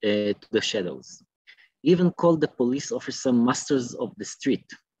relegated to the shadows. He even called the police officer masters of the street,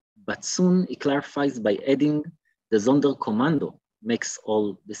 but soon he clarifies by adding the Sonderkommando makes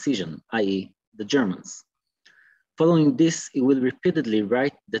all decision, i.e. the Germans. Following this, he will repeatedly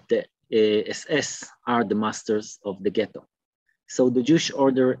write that the SS are the masters of the ghetto. So the Jewish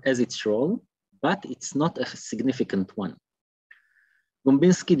order has its role, but it's not a significant one.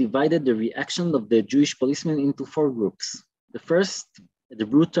 Gombiński divided the reaction of the Jewish policemen into 4 groups. The first, the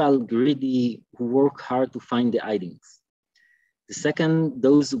brutal, greedy, who work hard to find the hidings. The second,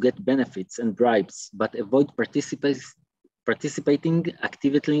 those who get benefits and bribes, but avoid participating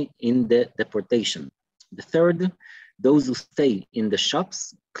actively in the deportation. The third, those who stay in the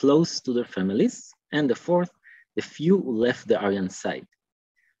shops close to their families. And the fourth, the few who left the Aryan side.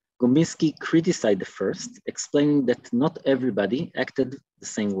 Gombiński criticized the first, explaining that not everybody acted the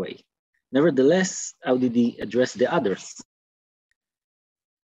same way. Nevertheless, how did he address the others?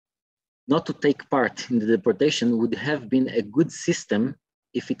 Not to take part in the deportation would have been a good system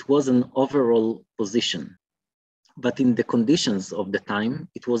if it was an overall position. But in the conditions of the time,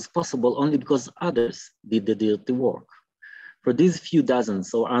 it was possible only because others did the dirty work. For these few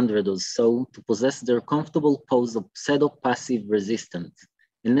dozens or hundred or so to possess their comfortable pose of pseudo-passive resistance,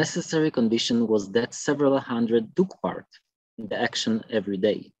 a necessary condition was that several hundred took part in the action every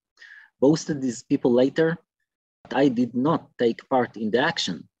day. Boasted these people later, but I did not take part in the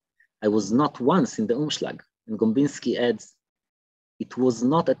action. I was not once in the Umschlag. And Gombiński adds, it was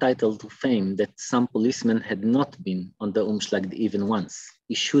not a title to fame that some policemen had not been on the Umschlag even once.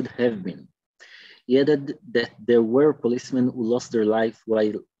 He should have been. He added that there were policemen who lost their life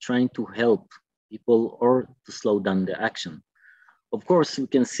while trying to help people or to slow down the action. Of course, we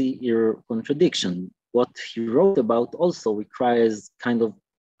can see here contradiction. What he wrote about also requires kind of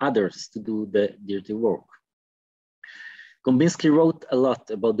others to do the dirty work. Gombiński wrote a lot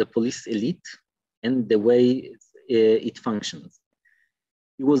about the police elite and the way it functions.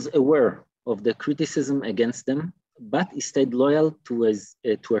 He was aware of the criticism against them, but he stayed loyal to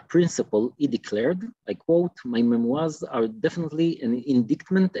a principle he declared, I quote, "My memoirs are definitely an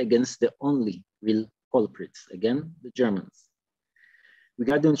indictment against the only real culprits," again, the Germans.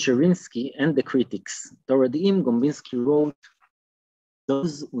 Regarding Sherinsky and the critics, toward him, Gombiński wrote,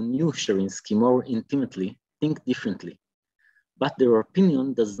 "Those who knew Sherinsky more intimately think differently, but their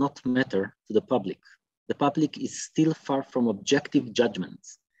opinion does not matter to the public. The public is still far from objective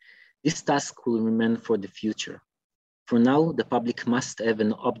judgments. This task will remain for the future. For now, the public must have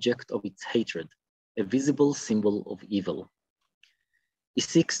an object of its hatred, a visible symbol of evil." He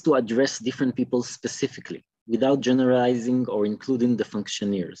seeks to address different people specifically, without generalizing or including the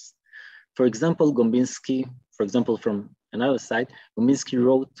functionaries. For example, Gombiński, from another side, Gombiński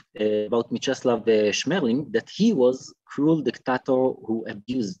wrote about Mieczysław Szmerling that he was a cruel dictator who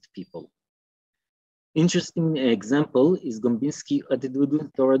abused people. Interesting example is Gombiński's attitude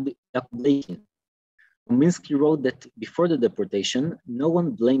toward Jakub Leikin. Gombiński wrote that before the deportation, no one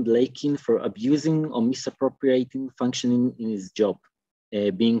blamed Leikin for abusing or misappropriating functioning in his job,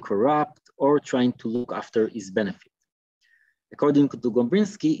 being corrupt or trying to look after his benefit. According to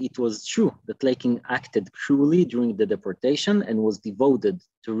Gombiński, it was true that Leikin acted cruelly during the deportation and was devoted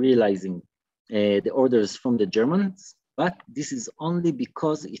to realizing the orders from the Germans, but this is only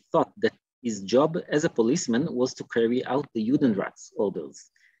because he thought that his job as a policeman was to carry out the Judenrat's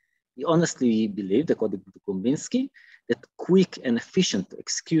orders. He honestly believed, according to Gombiński, that quick and efficient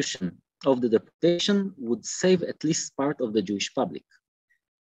execution of the deportation would save at least part of the Jewish public.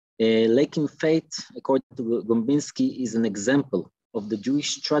 Leikin's fate, according to Gombiński, is an example of the Jewish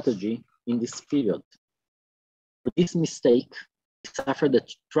strategy in this period. For this mistake, he suffered a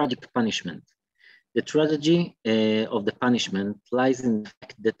tragic punishment. The tragedy of the punishment lies in the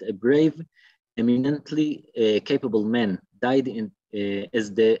fact that a brave, eminently capable man died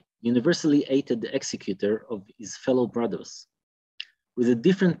as the universally hated executor of his fellow brothers. With a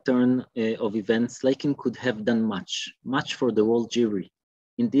different turn of events, Leikin could have done much for the world Jewry.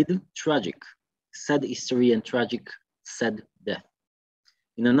 Indeed, tragic, sad history and tragic, sad death.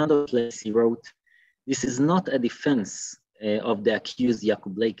 In another place, he wrote, "This is not a defense of the accused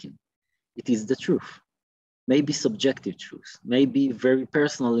Jakub Leikin. It is the truth. Maybe subjective truth, maybe very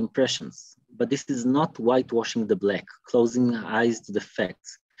personal impressions, but this is not whitewashing the black, closing eyes to the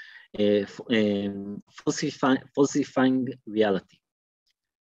facts, falsifying reality."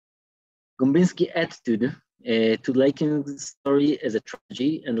 Gombiński's attitude to Leikin's story as a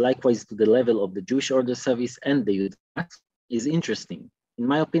tragedy, and likewise to the level of the Jewish Order Service and the Judenrat, is interesting. In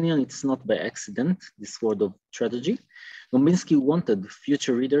my opinion, it's not by accident, this word of tragedy. Gombiński wanted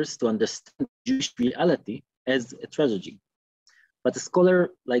future readers to understand Jewish reality as a tragedy. But a scholar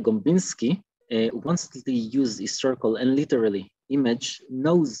like Gombiński, who constantly uses historical and literary image,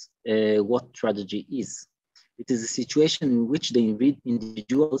 knows what tragedy is. It is a situation in which the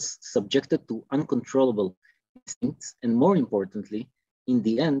individuals subjected to uncontrollable instincts, and more importantly, in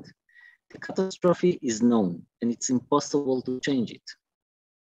the end, the catastrophe is known and it's impossible to change it.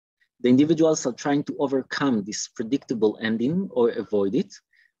 The individuals are trying to overcome this predictable ending or avoid it,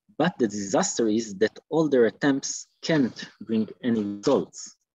 but the disaster is that all their attempts can't bring any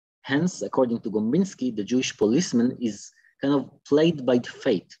results. Hence, according to Gombiński, the Jewish policeman is kind of played by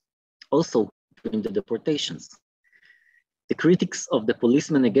fate, also during the deportations. The critics of the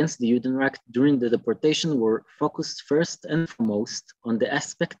policemen against the Judenrat during the deportation were focused first and foremost on the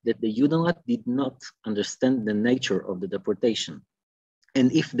aspect that the Judenrat did not understand the nature of the deportation.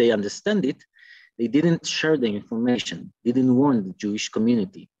 And if they understand it, they didn't share the information, didn't warn the Jewish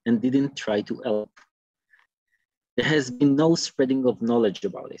community, and didn't try to help. There has been no spreading of knowledge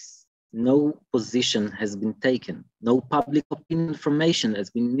about this. No position has been taken. No public opinion formation has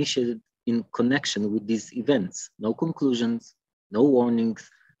been initiated in connection with these events. No conclusions, no warnings,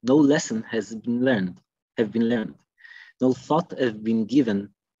 no lesson have been learned. No thought has been given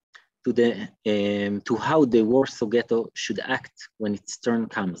to how the Warsaw Ghetto should act when its turn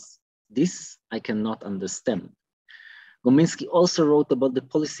comes. This I cannot understand. Gombiński also wrote about the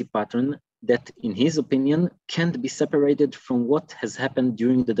policy pattern that, in his opinion, can't be separated from what has happened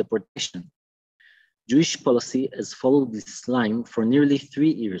during the deportation. Jewish policy has followed this line for nearly 3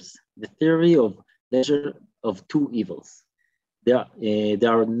 years, the theory of lesser of two evils. There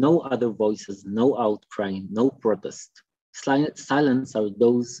are no other voices, no outcry, no protest. Silence are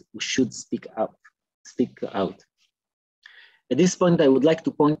those who should speak out. At this point, I would like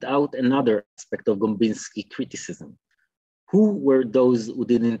to point out another aspect of Gombiński criticism. Who were those who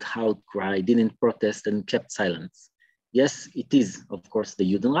didn't outcry, didn't protest, and kept silence? Yes, it is, of course, the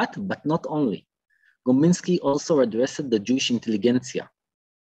Judenrat, but not only. Gombiński also addressed the Jewish intelligentsia.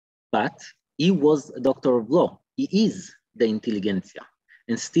 But he was a doctor of law. He is the intelligentsia,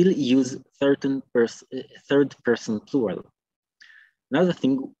 and still use third person plural. Another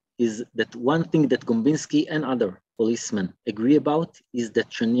thing is that one thing that Gombiński and other policemen agree about is that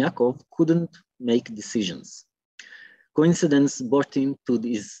Chernyakov couldn't make decisions. Coincidence brought him to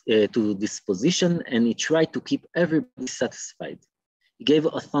this position, and he tried to keep everybody satisfied. He gave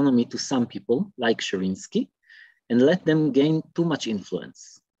autonomy to some people, like Sherinsky, and let them gain too much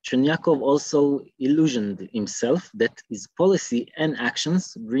influence. Chernyakov also illusioned himself that his policy and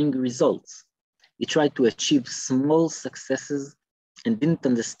actions bring results. He tried to achieve small successes and didn't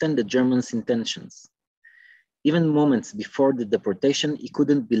understand the Germans' intentions. Even moments before the deportation, he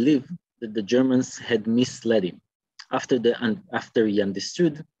couldn't believe that the Germans had misled him. After he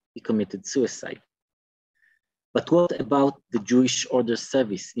understood, he committed suicide. But what about the Jewish Order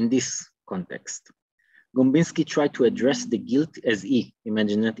Service in this context? Gombiński tried to address the guilt as he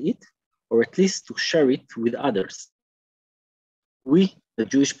imagined it, or at least to share it with others. We, the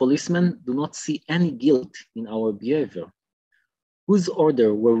Jewish policemen, do not see any guilt in our behavior. Whose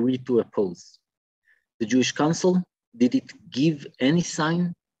order were we to oppose? The Jewish Council? Did it give any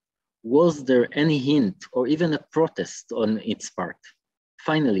sign? Was there any hint or even a protest on its part?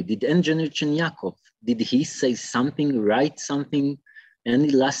 Finally, did Engineer Chernyakov, did he say something, write something, any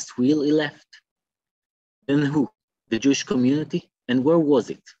last will he left? Then who? The Jewish community? And where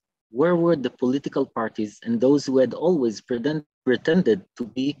was it? Where were the political parties and those who had always pretended to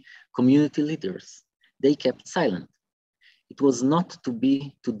be community leaders? They kept silent. It was not to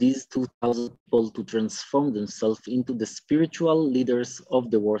be to these 2,000 people to transform themselves into the spiritual leaders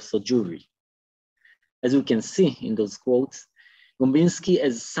of the Warsaw Jewry. As we can see in those quotes, Gombiński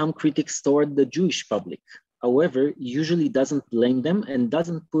has some critics toward the Jewish public. However, he usually doesn't blame them and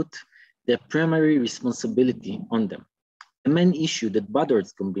doesn't put the primary responsibility on them. The main issue that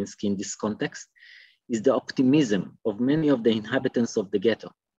bothers Gombiński in this context is the optimism of many of the inhabitants of the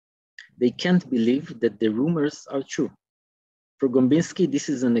ghetto. They can't believe that the rumors are true. For Gombiński, this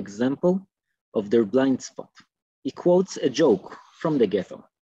is an example of their blind spot. He quotes a joke from the ghetto.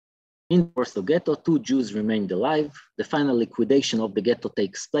 In Warsaw Ghetto, 2 Jews remained alive. The final liquidation of the ghetto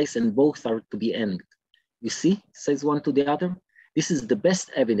takes place and both are to be hanged. You see, says one to the other, this is the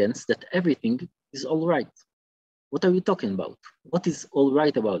best evidence that everything is all right. What are you talking about? What is all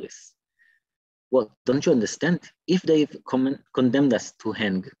right about this? Well, don't you understand? If they've condemned us to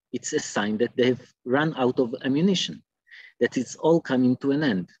hang, it's a sign that they've run out of ammunition, that it's all coming to an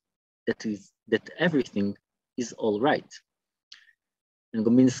end, that everything is all right. And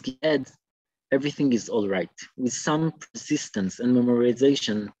Gombiński adds, everything is all right. With some persistence and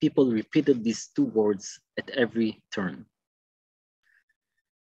memorization, people repeated these 2 words at every turn.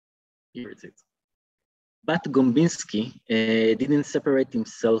 Here it is. But Gombiński didn't separate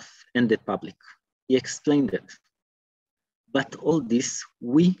himself and the public. He explained it. But all this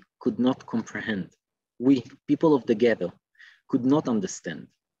we could not comprehend. We, people of the ghetto, could not understand.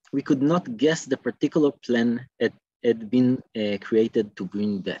 We could not guess the particular plan that had been created to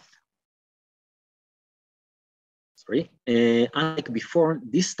bring death. Unlike before,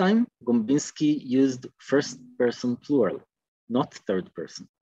 this time Gombiński used first person plural, not third person.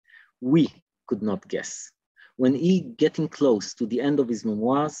 We could not guess. When he getting close to the end of his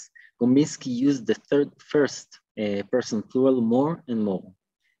memoirs, Gombiński used the first person plural more and more.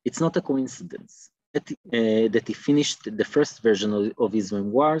 It's not a coincidence that he finished the first version of his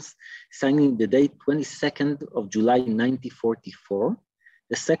memoirs, signing the date 22nd of July 1944,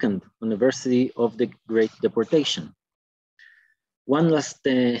 the second anniversary of the Great Deportation. One last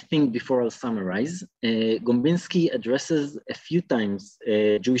thing before I'll summarize. Gombiński addresses a few times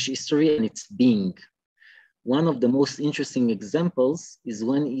Jewish history and its being. One of the most interesting examples is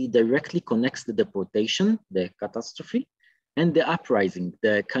when he directly connects the deportation, the catastrophe, and the uprising,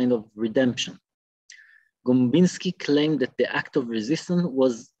 the kind of redemption. Gombiński claimed that the act of resistance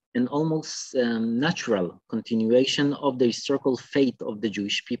was an almost natural continuation of the historical fate of the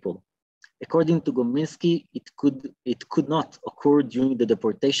Jewish people. According to Gombiński, it could not occur during the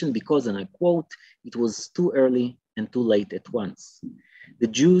deportation because, and I quote, it was too early and too late at once.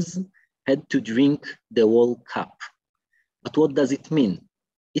 The Jews had to drink the whole cup. But what does it mean?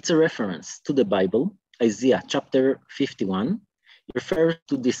 It's a reference to the Bible, Isaiah chapter 51. It refers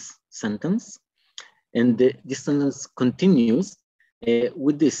to this sentence, and this sentence continues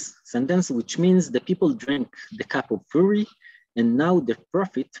with this sentence, which means the people drank the cup of fury, and now the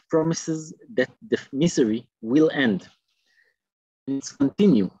prophet promises that the misery will end. And it's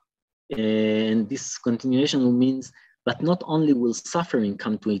continue, and this continuation means, but not only will suffering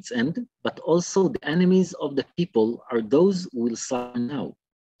come to its end, but also the enemies of the people are those who will suffer now.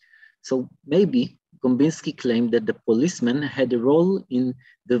 So maybe Gombiński claimed that the policemen had a role in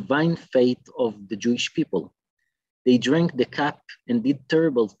the divine fate of the Jewish people. They drank the cup and did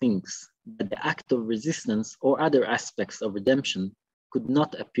terrible things, but the act of resistance or other aspects of redemption could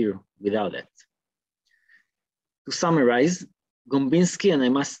not appear without it. To summarize, Gombiński, and I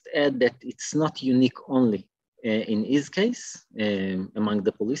must add that it's not unique only in his case, among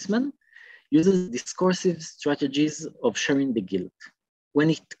the policemen, uses discursive strategies of sharing the guilt. When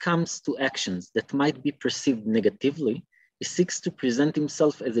it comes to actions that might be perceived negatively, he seeks to present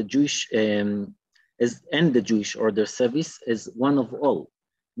himself as a Jewish, and the Jewish order service as one of all.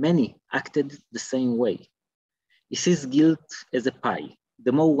 Many acted the same way. He sees guilt as a pie.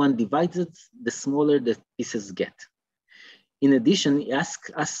 The more one divides it, the smaller the pieces get. In addition, he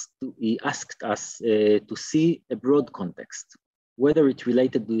asked us to see a broad context, whether it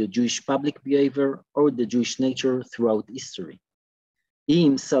related to the Jewish public behavior or the Jewish nature throughout history. He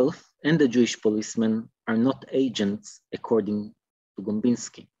himself and the Jewish policemen are not agents, according to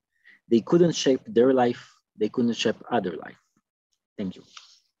Gombiński. They couldn't shape their life, they couldn't shape other life. Thank you.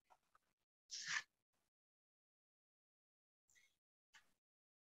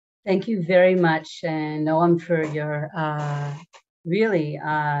 Thank you very much, Noam, for your really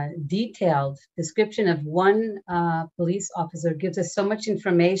detailed description of one police officer. Gives us so much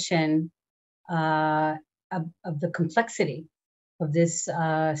information of the complexity of this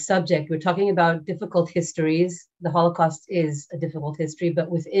subject. We're talking about difficult histories. The Holocaust is a difficult history,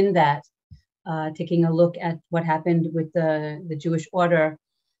 but within that, taking a look at what happened with the Jewish order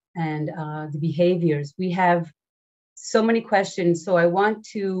and the behaviors. We have so many questions, so I want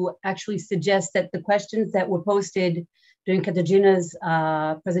to actually suggest that the questions that were posted during Katarzyna's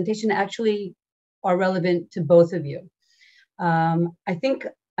presentation actually are relevant to both of you. I think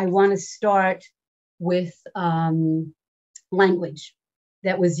I want to start with language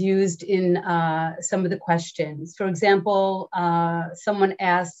that was used in some of the questions. For example, someone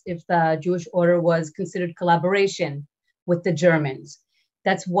asked if the Jewish order was considered collaboration with the Germans.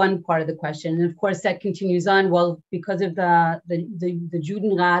 That's one part of the question. And of course, that continues on. Well, because of the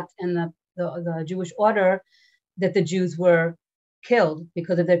Judenrat and the Jewish order, that the Jews were killed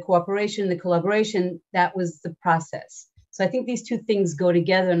because of their cooperation, the collaboration, that was the process. So I think these two things go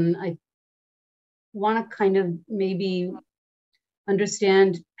together. And I want to kind of maybe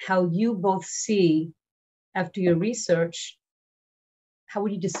understand how you both see, after your research, how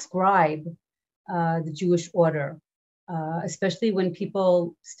would you describe the Jewish order? Especially when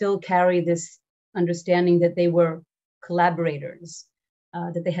people still carry this understanding that they were collaborators,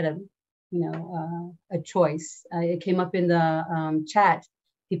 that they had a choice. It came up in the chat.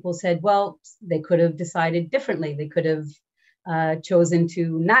 People said, well, they could have decided differently. They could have chosen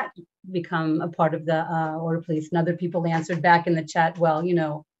to not become a part of the order police. And other people answered back in the chat, well,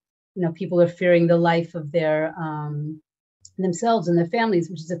 people are fearing the life of their themselves and their families,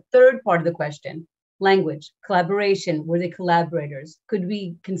 which is the third part of the question. Language, collaboration, were they collaborators? Could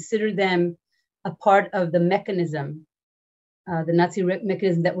we consider them a part of the mechanism, the Nazi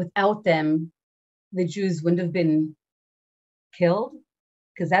mechanism, that without them, the Jews wouldn't have been killed?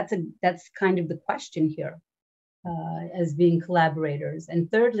 Because that's kind of the question here, as being collaborators. And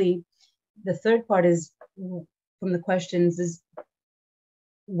thirdly, the third part is from the questions is,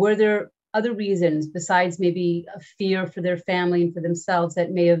 were there other reasons besides maybe a fear for their family and for themselves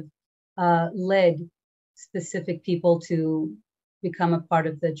that may have led specific people to become a part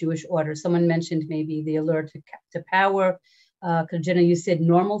of the Jewish order? Someone mentioned maybe the allure to power. Katarzyna, you said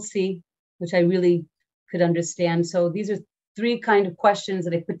normalcy, which I really could understand. So these are three kind of questions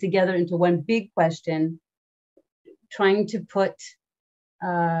that I put together into one big question, trying to put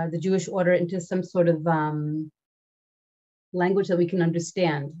the Jewish order into some sort of language that we can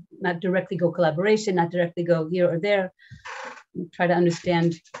understand, not directly go collaboration, not directly go here or there, try to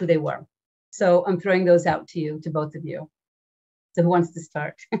understand who they were. So I'm throwing those out to you, to both of you. So who wants to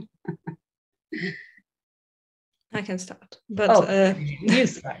start? I can start, but you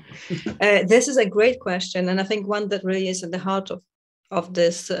start. This is a great question, and I think one that really is at the heart of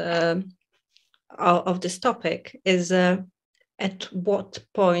this topic is at what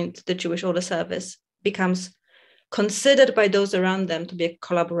point the Jewish Order Service becomes considered by those around them to be a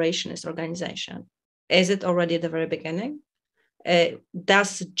collaborationist organization. Is it already at the very beginning?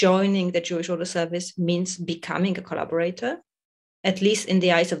 Does joining the Jewish Order Service means becoming a collaborator, at least in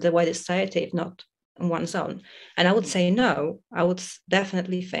the eyes of the wider society, if not on one's own? And I would say no. I would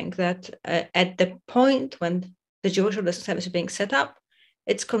definitely think that at the point when the Jewish Order Service is being set up,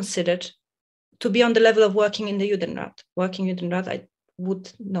 it's considered to be on the level of working in the Judenrat. Working Judenrat, I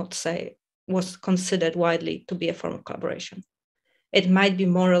would not say was considered widely to be a form of collaboration. It might be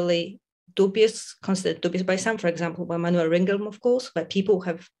morally dubious, considered dubious by some, for example, by Manuel Ringelblum, of course, by people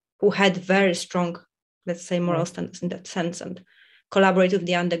who had very strong, let's say, moral standards in that sense and collaborated with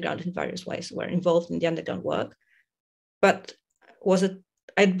the underground in various ways, were involved in the underground work. But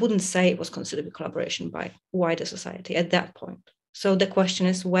I wouldn't say it was considered a collaboration by wider society at that point. So the question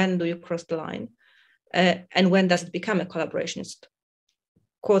is, when do you cross the line? And when does it become a collaborationist,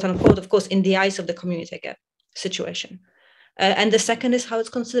 quote unquote, of course, in the eyes of the community again, situation? And the second is how it's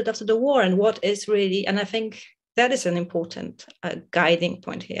considered after the war, and what is really, and I think that is an important guiding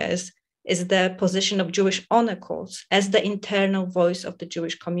point here, is the position of Jewish honor courts as the internal voice of the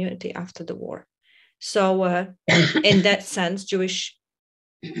Jewish community after the war. So in that sense, Jewish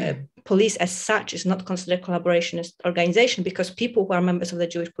police as such is not considered a collaborationist organization, because people who are members of the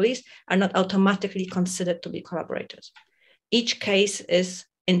Jewish police are not automatically considered to be collaborators. Each case is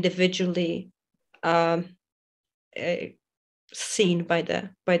individually seen by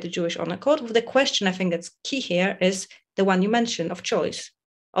the Jewish honor code. The question I think that's key here is the one you mentioned of choice,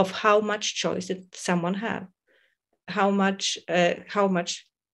 of how much choice did someone have, how much, to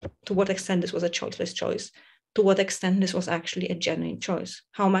what extent this was a choiceless choice, to what extent this was actually a genuine choice,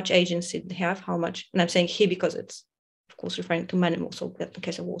 how much agency did they have, how much, and I'm saying he because it's of course referring to men in Warsaw, in the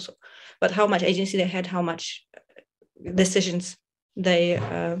case of Warsaw, but how much agency they had, how much decisions they,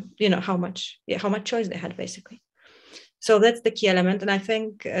 how much choice they had basically. So that's the key element. And I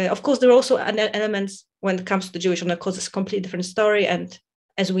think, of course, there are also elements when it comes to the Jewish honor code. It's a completely different story. And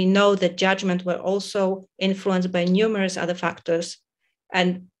as we know, the judgment were also influenced by numerous other factors,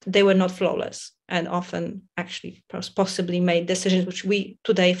 and they were not flawless, and often actually possibly made decisions which we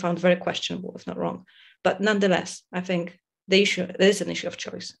today found very questionable, if not wrong. But nonetheless, I think there is an issue of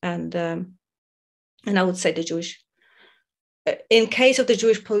choice. And I would say in case of the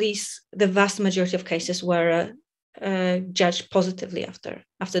Jewish police, the vast majority of cases were judged positively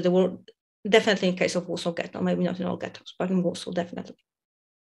after the war. Definitely in case of Warsaw Ghetto, maybe not in all ghettos, but in Warsaw, definitely.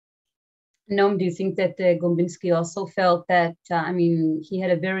 Noam, do you think that Gombiński also felt that, he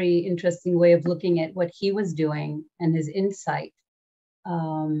had a very interesting way of looking at what he was doing and his insight.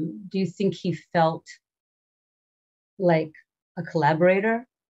 Do you think he felt like a collaborator,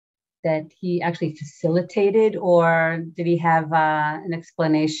 that he actually facilitated, or did he have an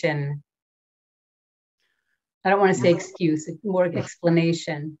explanation? I don't want to say excuse, more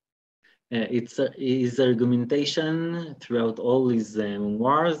explanation. His argumentation throughout all his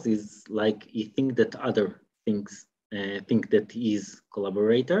memoirs is like he thinks that other things think that he is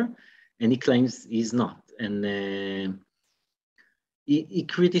collaborator, and he claims he's not. And he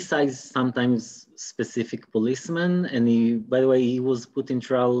criticized sometimes specific policemen, and by the way, he was put in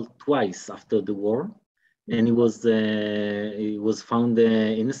trial twice after the war, and he was found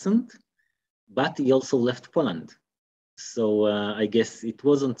innocent, but he also left Poland. So I guess it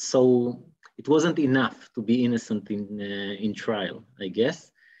wasn't enough to be innocent in trial, I guess.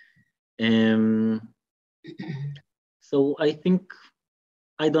 So I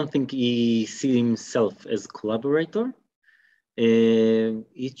don't think he sees himself as collaborator. I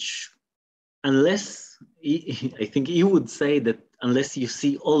think he would say that unless you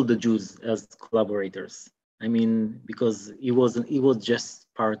see all the Jews as collaborators. I mean, because he was just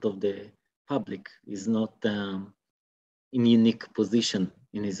part of the public. He's not in unique position,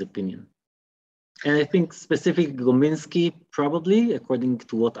 in his opinion. And I think specifically Gombiński, probably, according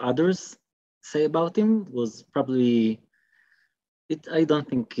to what others say about him, was probably, I don't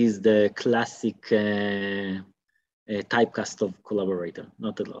think he's the classic typecast of collaborator,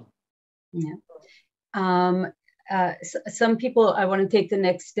 not at all. Yeah. Some people, I want to take the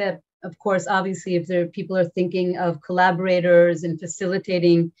next step. Of course, obviously, if people are thinking of collaborators and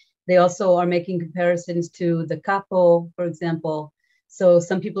facilitating, they also are making comparisons to the capo, for example. So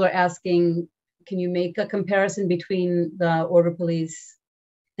some people are asking, can you make a comparison between the order police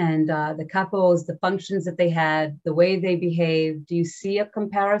and the capos, the functions that they had, the way they behaved? Do you see a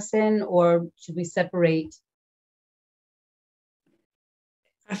comparison, or should we separate?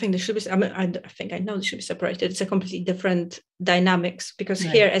 I think they should be. I mean, I think I know they should be separated. It's a completely different dynamics, because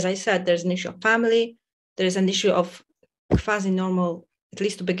here, as I said, there's an issue of family. There is an issue of quasi-normal, at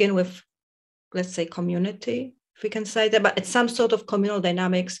least to begin with, let's say community, if we can say that, but it's some sort of communal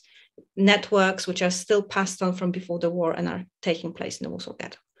dynamics, networks which are still passed on from before the war and are taking place in the Warsaw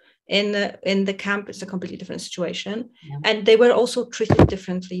Ghetto. In the camp, it's a completely different situation, and they were also treated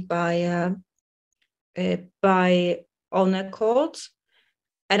differently by honor codes.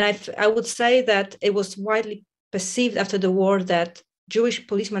 And I would say that it was widely perceived after the war that Jewish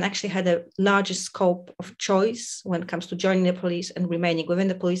policemen actually had a larger scope of choice when it comes to joining the police and remaining within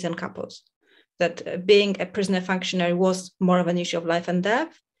the police and capos. That being a prisoner functionary was more of an issue of life and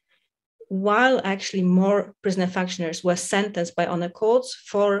death, while actually more prisoner functionaries were sentenced by honor codes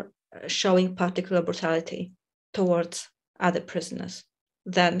for showing particular brutality towards other prisoners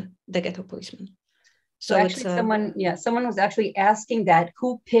than the ghetto policemen. So actually, someone was actually asking that,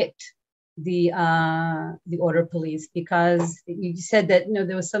 who picked the order police, because you said that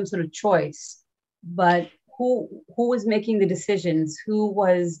there was some sort of choice, but who was making the decisions? Who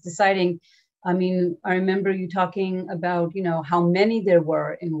was deciding? I mean, I remember you talking about how many there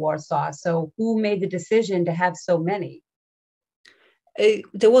were in Warsaw. So who made the decision to have so many?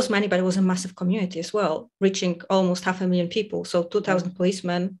 There was many, but it was a massive community as well, reaching almost 500,000 people. So 2,000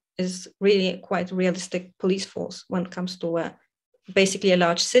 policemen is really quite a realistic police force when it comes to basically a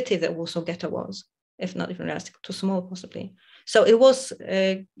large city that Warsaw Ghetto was, if not even realistic, too small possibly. So it was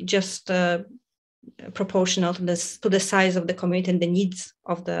just proportional to the size of the community and the needs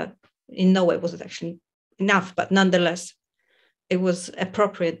of in no way was it actually enough, but nonetheless, it was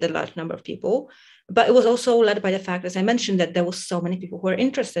appropriate, the large number of people. But it was also led by the fact, as I mentioned, that there was so many people who were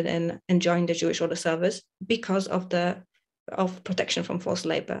interested in joining the Jewish Order Service because of protection from forced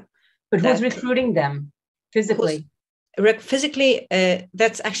labor. But who's recruiting them physically? Physically,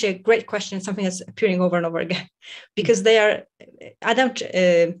 that's actually a great question, something that's appearing over and over again, because they are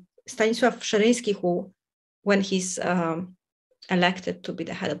Stanisław Gombiński, who, when he's elected to be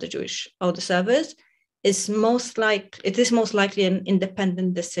the head of the Jewish Order Service, it is most likely an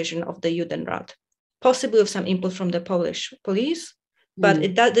independent decision of the Judenrat, possibly with some input from the Polish police,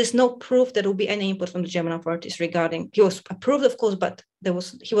 but there's no proof that there will be any input from the German authorities regarding. He was approved, of course, but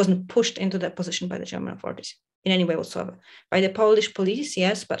he wasn't pushed into that position by the German authorities in any way whatsoever. By the Polish police,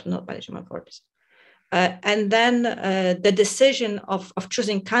 yes, but not by the German authorities. And then the decision of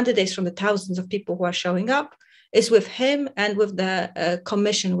choosing candidates from the thousands of people who are showing up is with him and with the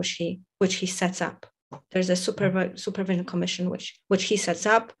commission which he sets up. There's a supervision commission which he sets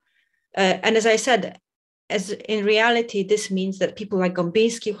up. And as I said, as in reality, this means that people like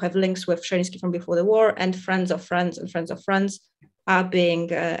Gombiński, who have links with Szeryński from before the war, and friends of friends and friends of friends, are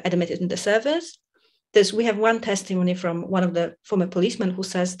being admitted in the service. We have one testimony from one of the former policemen who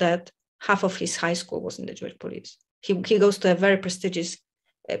says that half of his high school was in the Jewish police. He goes to a very prestigious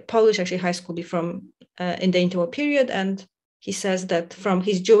Polish high school in the interwar period, and he says that from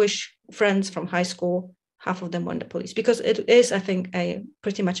his Jewish friends from high school, half of them were in the police, because it is, I think,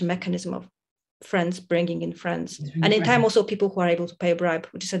 pretty much a mechanism of friends bringing in friends. And in time also people who are able to pay a bribe,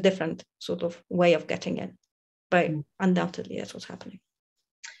 which is a different sort of way of getting in. But undoubtedly that's what's happening.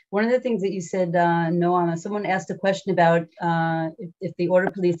 One of the things that you said, Noam, someone asked a question about if the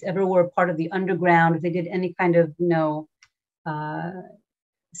order police ever were part of the underground, if they did any kind of,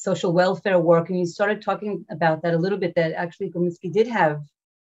 social welfare work. And you started talking about that a little bit, that actually Gombiński did have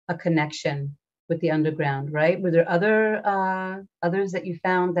a connection with the underground, right? Were there others that you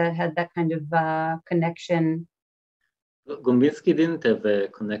found that had that kind of connection? Gombiński didn't have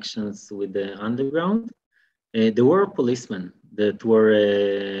connections with the underground. There were policemen that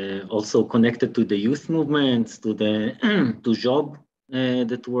were also connected to the youth movements, to the to job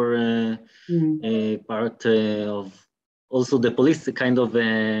that were part of also the police, kind of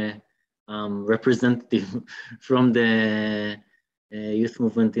representative from the youth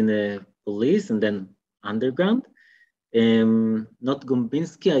movement in the police and then underground. Not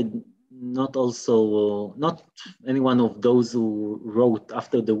Gombiński, not any one of those who wrote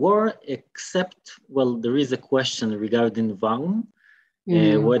after the war, except, well, there is a question regarding Vaum,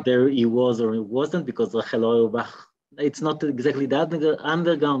 whether he was or he wasn't, because Rachel Auerbach, it's not exactly the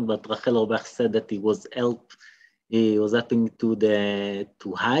underground, but Rachel Auerbach said that he was helping to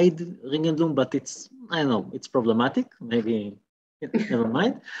hide Ringelblum, but it's, I don't know, it's problematic, maybe, never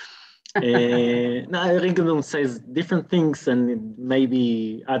mind. Now, Ringelblum says different things, and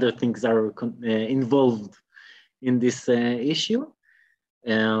maybe other things are involved in this issue.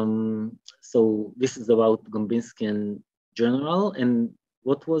 So this is about Gombiński in general. And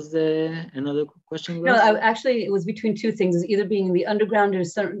what was another question? No, actually, it was between two things: it's either being in the underground or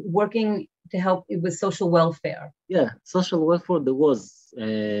working to help with social welfare. Yeah, social welfare. There was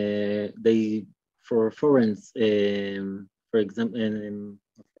for foreigners, for example.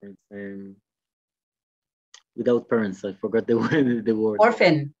 Without parents, I forgot the word.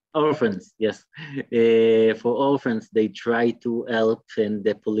 Orphans, yes. For orphans, they try to help, and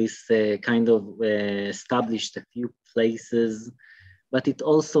the police kind of established a few places, but it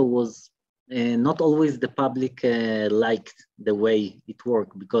also was not always the public liked the way it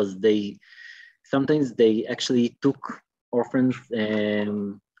worked, because sometimes they actually took orphans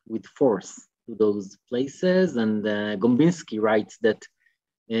with force to those places, and Gombiński writes that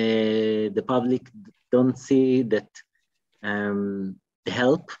the public don't see that the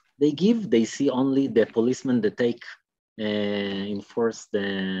help they give. They see only the policemen that take enforce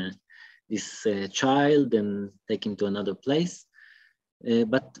this child and take him to another place.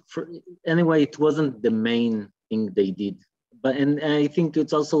 But anyway, it wasn't the main thing they did. And I think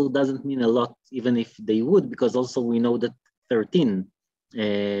it also doesn't mean a lot, even if they would, because also we know that 13,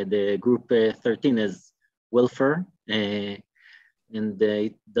 the group 13 is welfare. And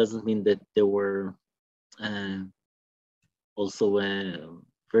it doesn't mean that there were also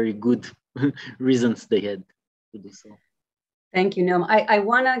very good reasons they had to do so. Thank you, Noam. I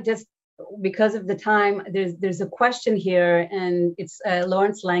want to just, because of the time, there's a question here, and it's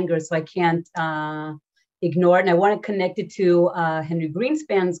Lawrence Langer, so I can't ignore it. And I want to connect it to Henry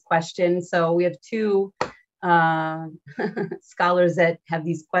Greenspan's question. So we have two scholars that have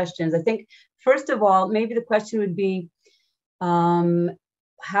these questions. I think, first of all, maybe the question would be,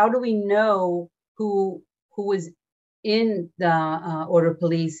 how do we know who was in the order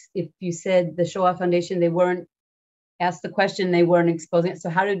police? If you said the Shoah Foundation, they weren't asked the question, they weren't exposing it.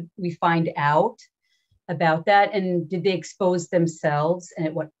 So how did we find out about that? And did they expose themselves, and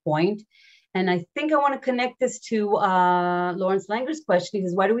at what point? And I think I want to connect this to Lawrence Langer's question. He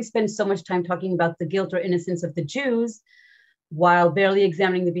says, why do we spend so much time talking about the guilt or innocence of the Jews while barely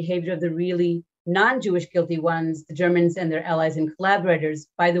examining the behavior of the really non-Jewish guilty ones, the Germans and their allies and collaborators?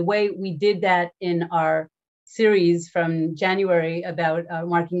 By the way, we did that in our series from January about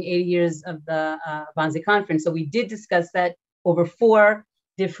marking 80 years of the Wannsee Conference. So we did discuss that over 4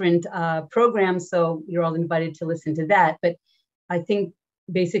 different programs. So you're all invited to listen to that. But I think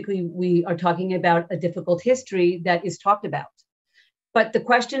basically we are talking about a difficult history that is talked about. But the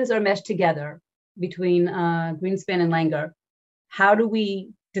questions are meshed together between Greenspan and Langer. How do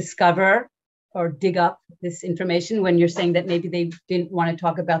we discover or dig up this information when you're saying that maybe they didn't want to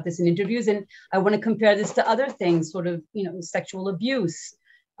talk about this in interviews? And I want to compare this to other things, sort of, sexual abuse,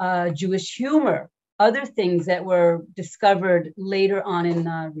 Jewish humor, other things that were discovered later on in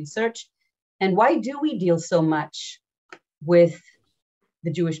research. And why do we deal so much with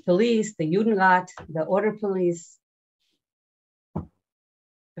the Jewish police, the Judenrat, the order police?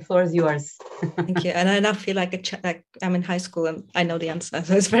 The floor is yours. Thank you. And I now feel like I'm in high school and I know the answer,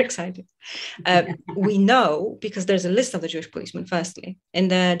 so it's very exciting. We know because there's a list of the Jewish policemen, firstly. In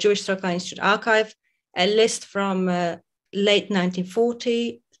the Jewish Historical Institute archive, a list from late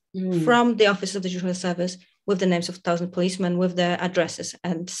 1940 from the Office of the Jewish Service with the names of 1,000 policemen, with their addresses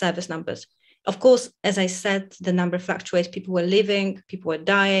and service numbers. Of course, as I said, the number fluctuates. People were leaving, people were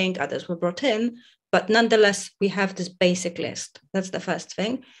dying, others were brought in. But nonetheless, we have this basic list. That's the first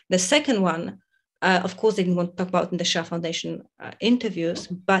thing. The second one, of course, they didn't want to talk about in the Shoah Foundation interviews,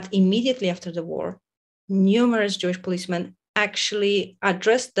 but immediately after the war, numerous Jewish policemen actually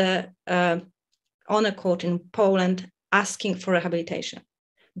addressed the honor code in Poland asking for rehabilitation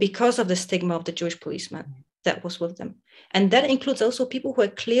because of the stigma of the Jewish policeman that was with them. And that includes also people who were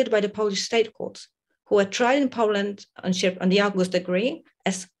cleared by the Polish state courts, who were tried in Poland on the August degree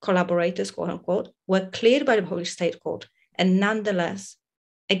as collaborators, quote unquote, were cleared by the Polish state court, and nonetheless,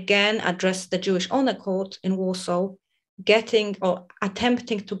 again, addressed the Jewish honor court in Warsaw, getting or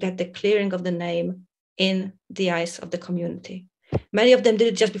attempting to get the clearing of the name in the eyes of the community. Many of them did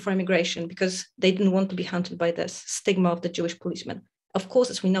it just before immigration because they didn't want to be hunted by this stigma of the Jewish policeman. Of course,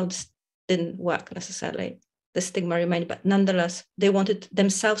 as we know, this didn't work necessarily. The stigma remained, but nonetheless, they wanted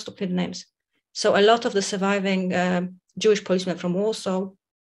themselves to clear the names. So a lot of the surviving Jewish policemen from Warsaw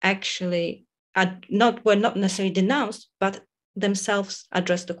actually were not necessarily denounced, but themselves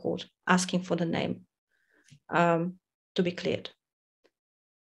addressed the court, asking for the name to be cleared.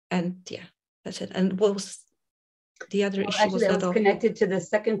 And yeah, that's it. And what was the other issue? Actually, that was connected to the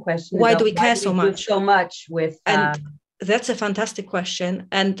second question. Why do we care so much? So much with. And that's a fantastic question.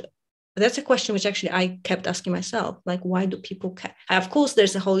 And that's a question which actually I kept asking myself, like, why do people care? Of course,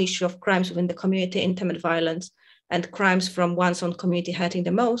 there's a whole issue of crimes within the community, intimate violence, and crimes from one's own community hurting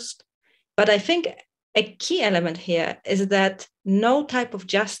the most. But I think a key element here is that no type of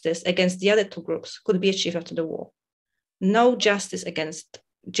justice against the other two groups could be achieved after the war. No justice against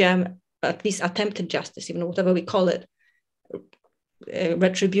at least attempted justice, even whatever we call it,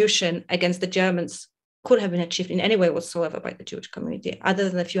 retribution against the Germans could have been achieved in any way whatsoever by the Jewish community, other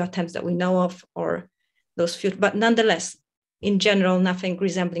than a few attempts that we know of, or those few. But nonetheless, in general, nothing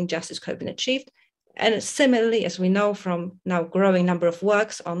resembling justice could have been achieved. And similarly, as we know from now growing number of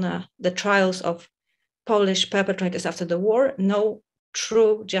works on the trials of Polish perpetrators after the war, no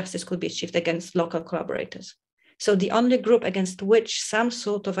true justice could be achieved against local collaborators. So the only group against which some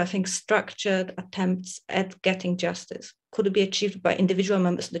sort of, I think, structured attempts at getting justice could be achieved by individual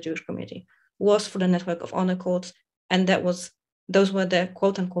members of the Jewish community was for the network of honor courts, and those were the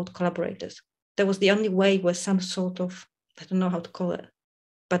quote unquote collaborators. That was the only way where some sort of, I don't know how to call it,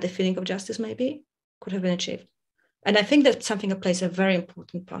 but the feeling of justice maybe could have been achieved. And I think that's something that plays a very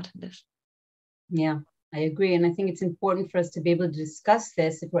important part in this. Yeah, I agree. And I think it's important for us to be able to discuss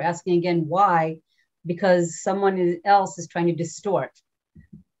this if we're asking again why, because someone else is trying to distort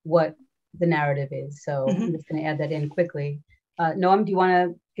what the narrative is. So I'm just going to add that in quickly. Noam, do you want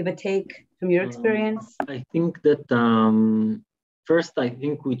to give a take from your experience? I think that first, I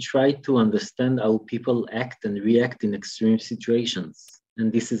think we try to understand how people act and react in extreme situations.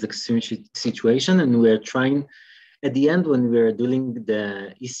 And this is extreme situation. And we're trying, at the end, when we're doing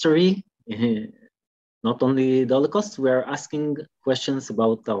the history, not only the Holocaust, we're asking questions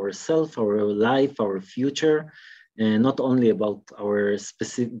about ourselves, our life, our future, and not only about our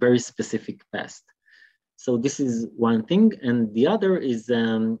very specific past. So this is one thing. And the other is,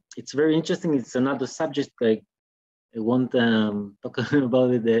 it's very interesting. It's another subject. I won't talk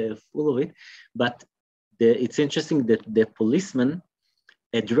about it, full of it, but it's interesting that the policemen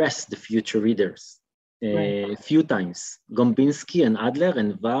address the future readers a few times. Gombiński and Adler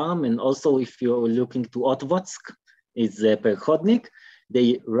and Varm, and also if you're looking to Otwocsk, is Perchodnik,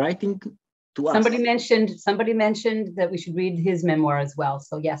 they writing to us. Somebody mentioned that we should read his memoir as well.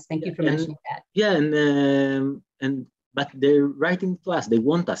 So yes, thank you for mentioning that. Yeah, but they're writing to us. They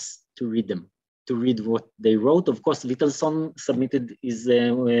want us to read them, to read what they wrote. Of course, Littleson submitted is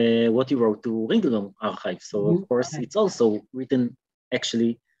what he wrote to Ringelbaum archive. So of course, it's also written.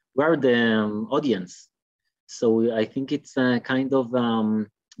 Actually, we're the audience. So I think it's kind of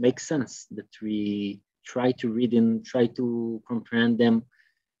makes sense that we try to read and try to comprehend them.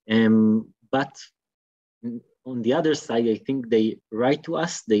 But on the other side, I think they write to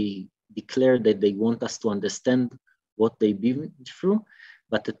us, they declare that they want us to understand what they've been through,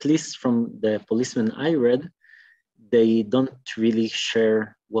 but at least from the policemen I read, they don't really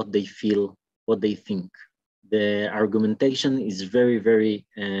share what they feel, what they think. The argumentation is very, very,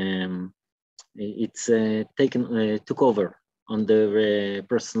 took over on the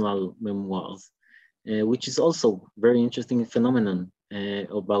personal memoirs, which is also very interesting phenomenon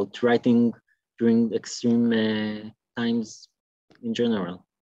about writing during extreme times in general.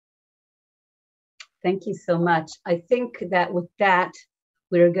 Thank you so much. I think that with that,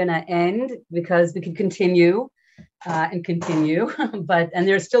 we're gonna end because we could continue and continue, and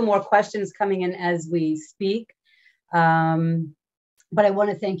there's still more questions coming in as we speak. But I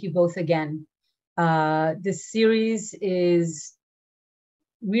wanna thank you both again. This series is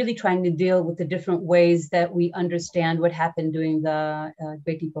really trying to deal with the different ways that we understand what happened during the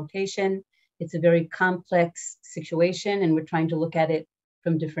Great Deportation. It's a very complex situation, and we're trying to look at it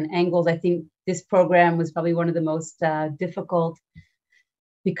from different angles. I think this program was probably one of the most difficult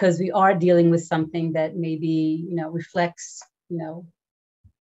because we are dealing with something that maybe, reflects,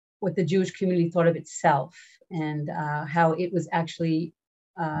 what the Jewish community thought of itself, and how it was actually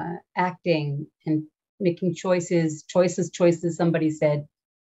acting and making choices, somebody said,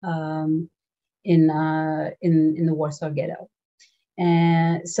 in the Warsaw Ghetto.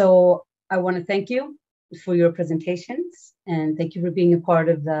 And so I want to thank you for your presentations, and thank you for being a part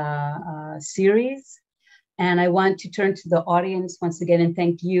of the series. And I want to turn to the audience once again and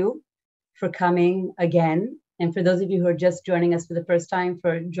thank you for coming again. And for those of you who are just joining us for the first time,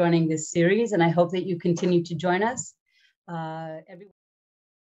 for joining this series. And I hope that you continue to join us.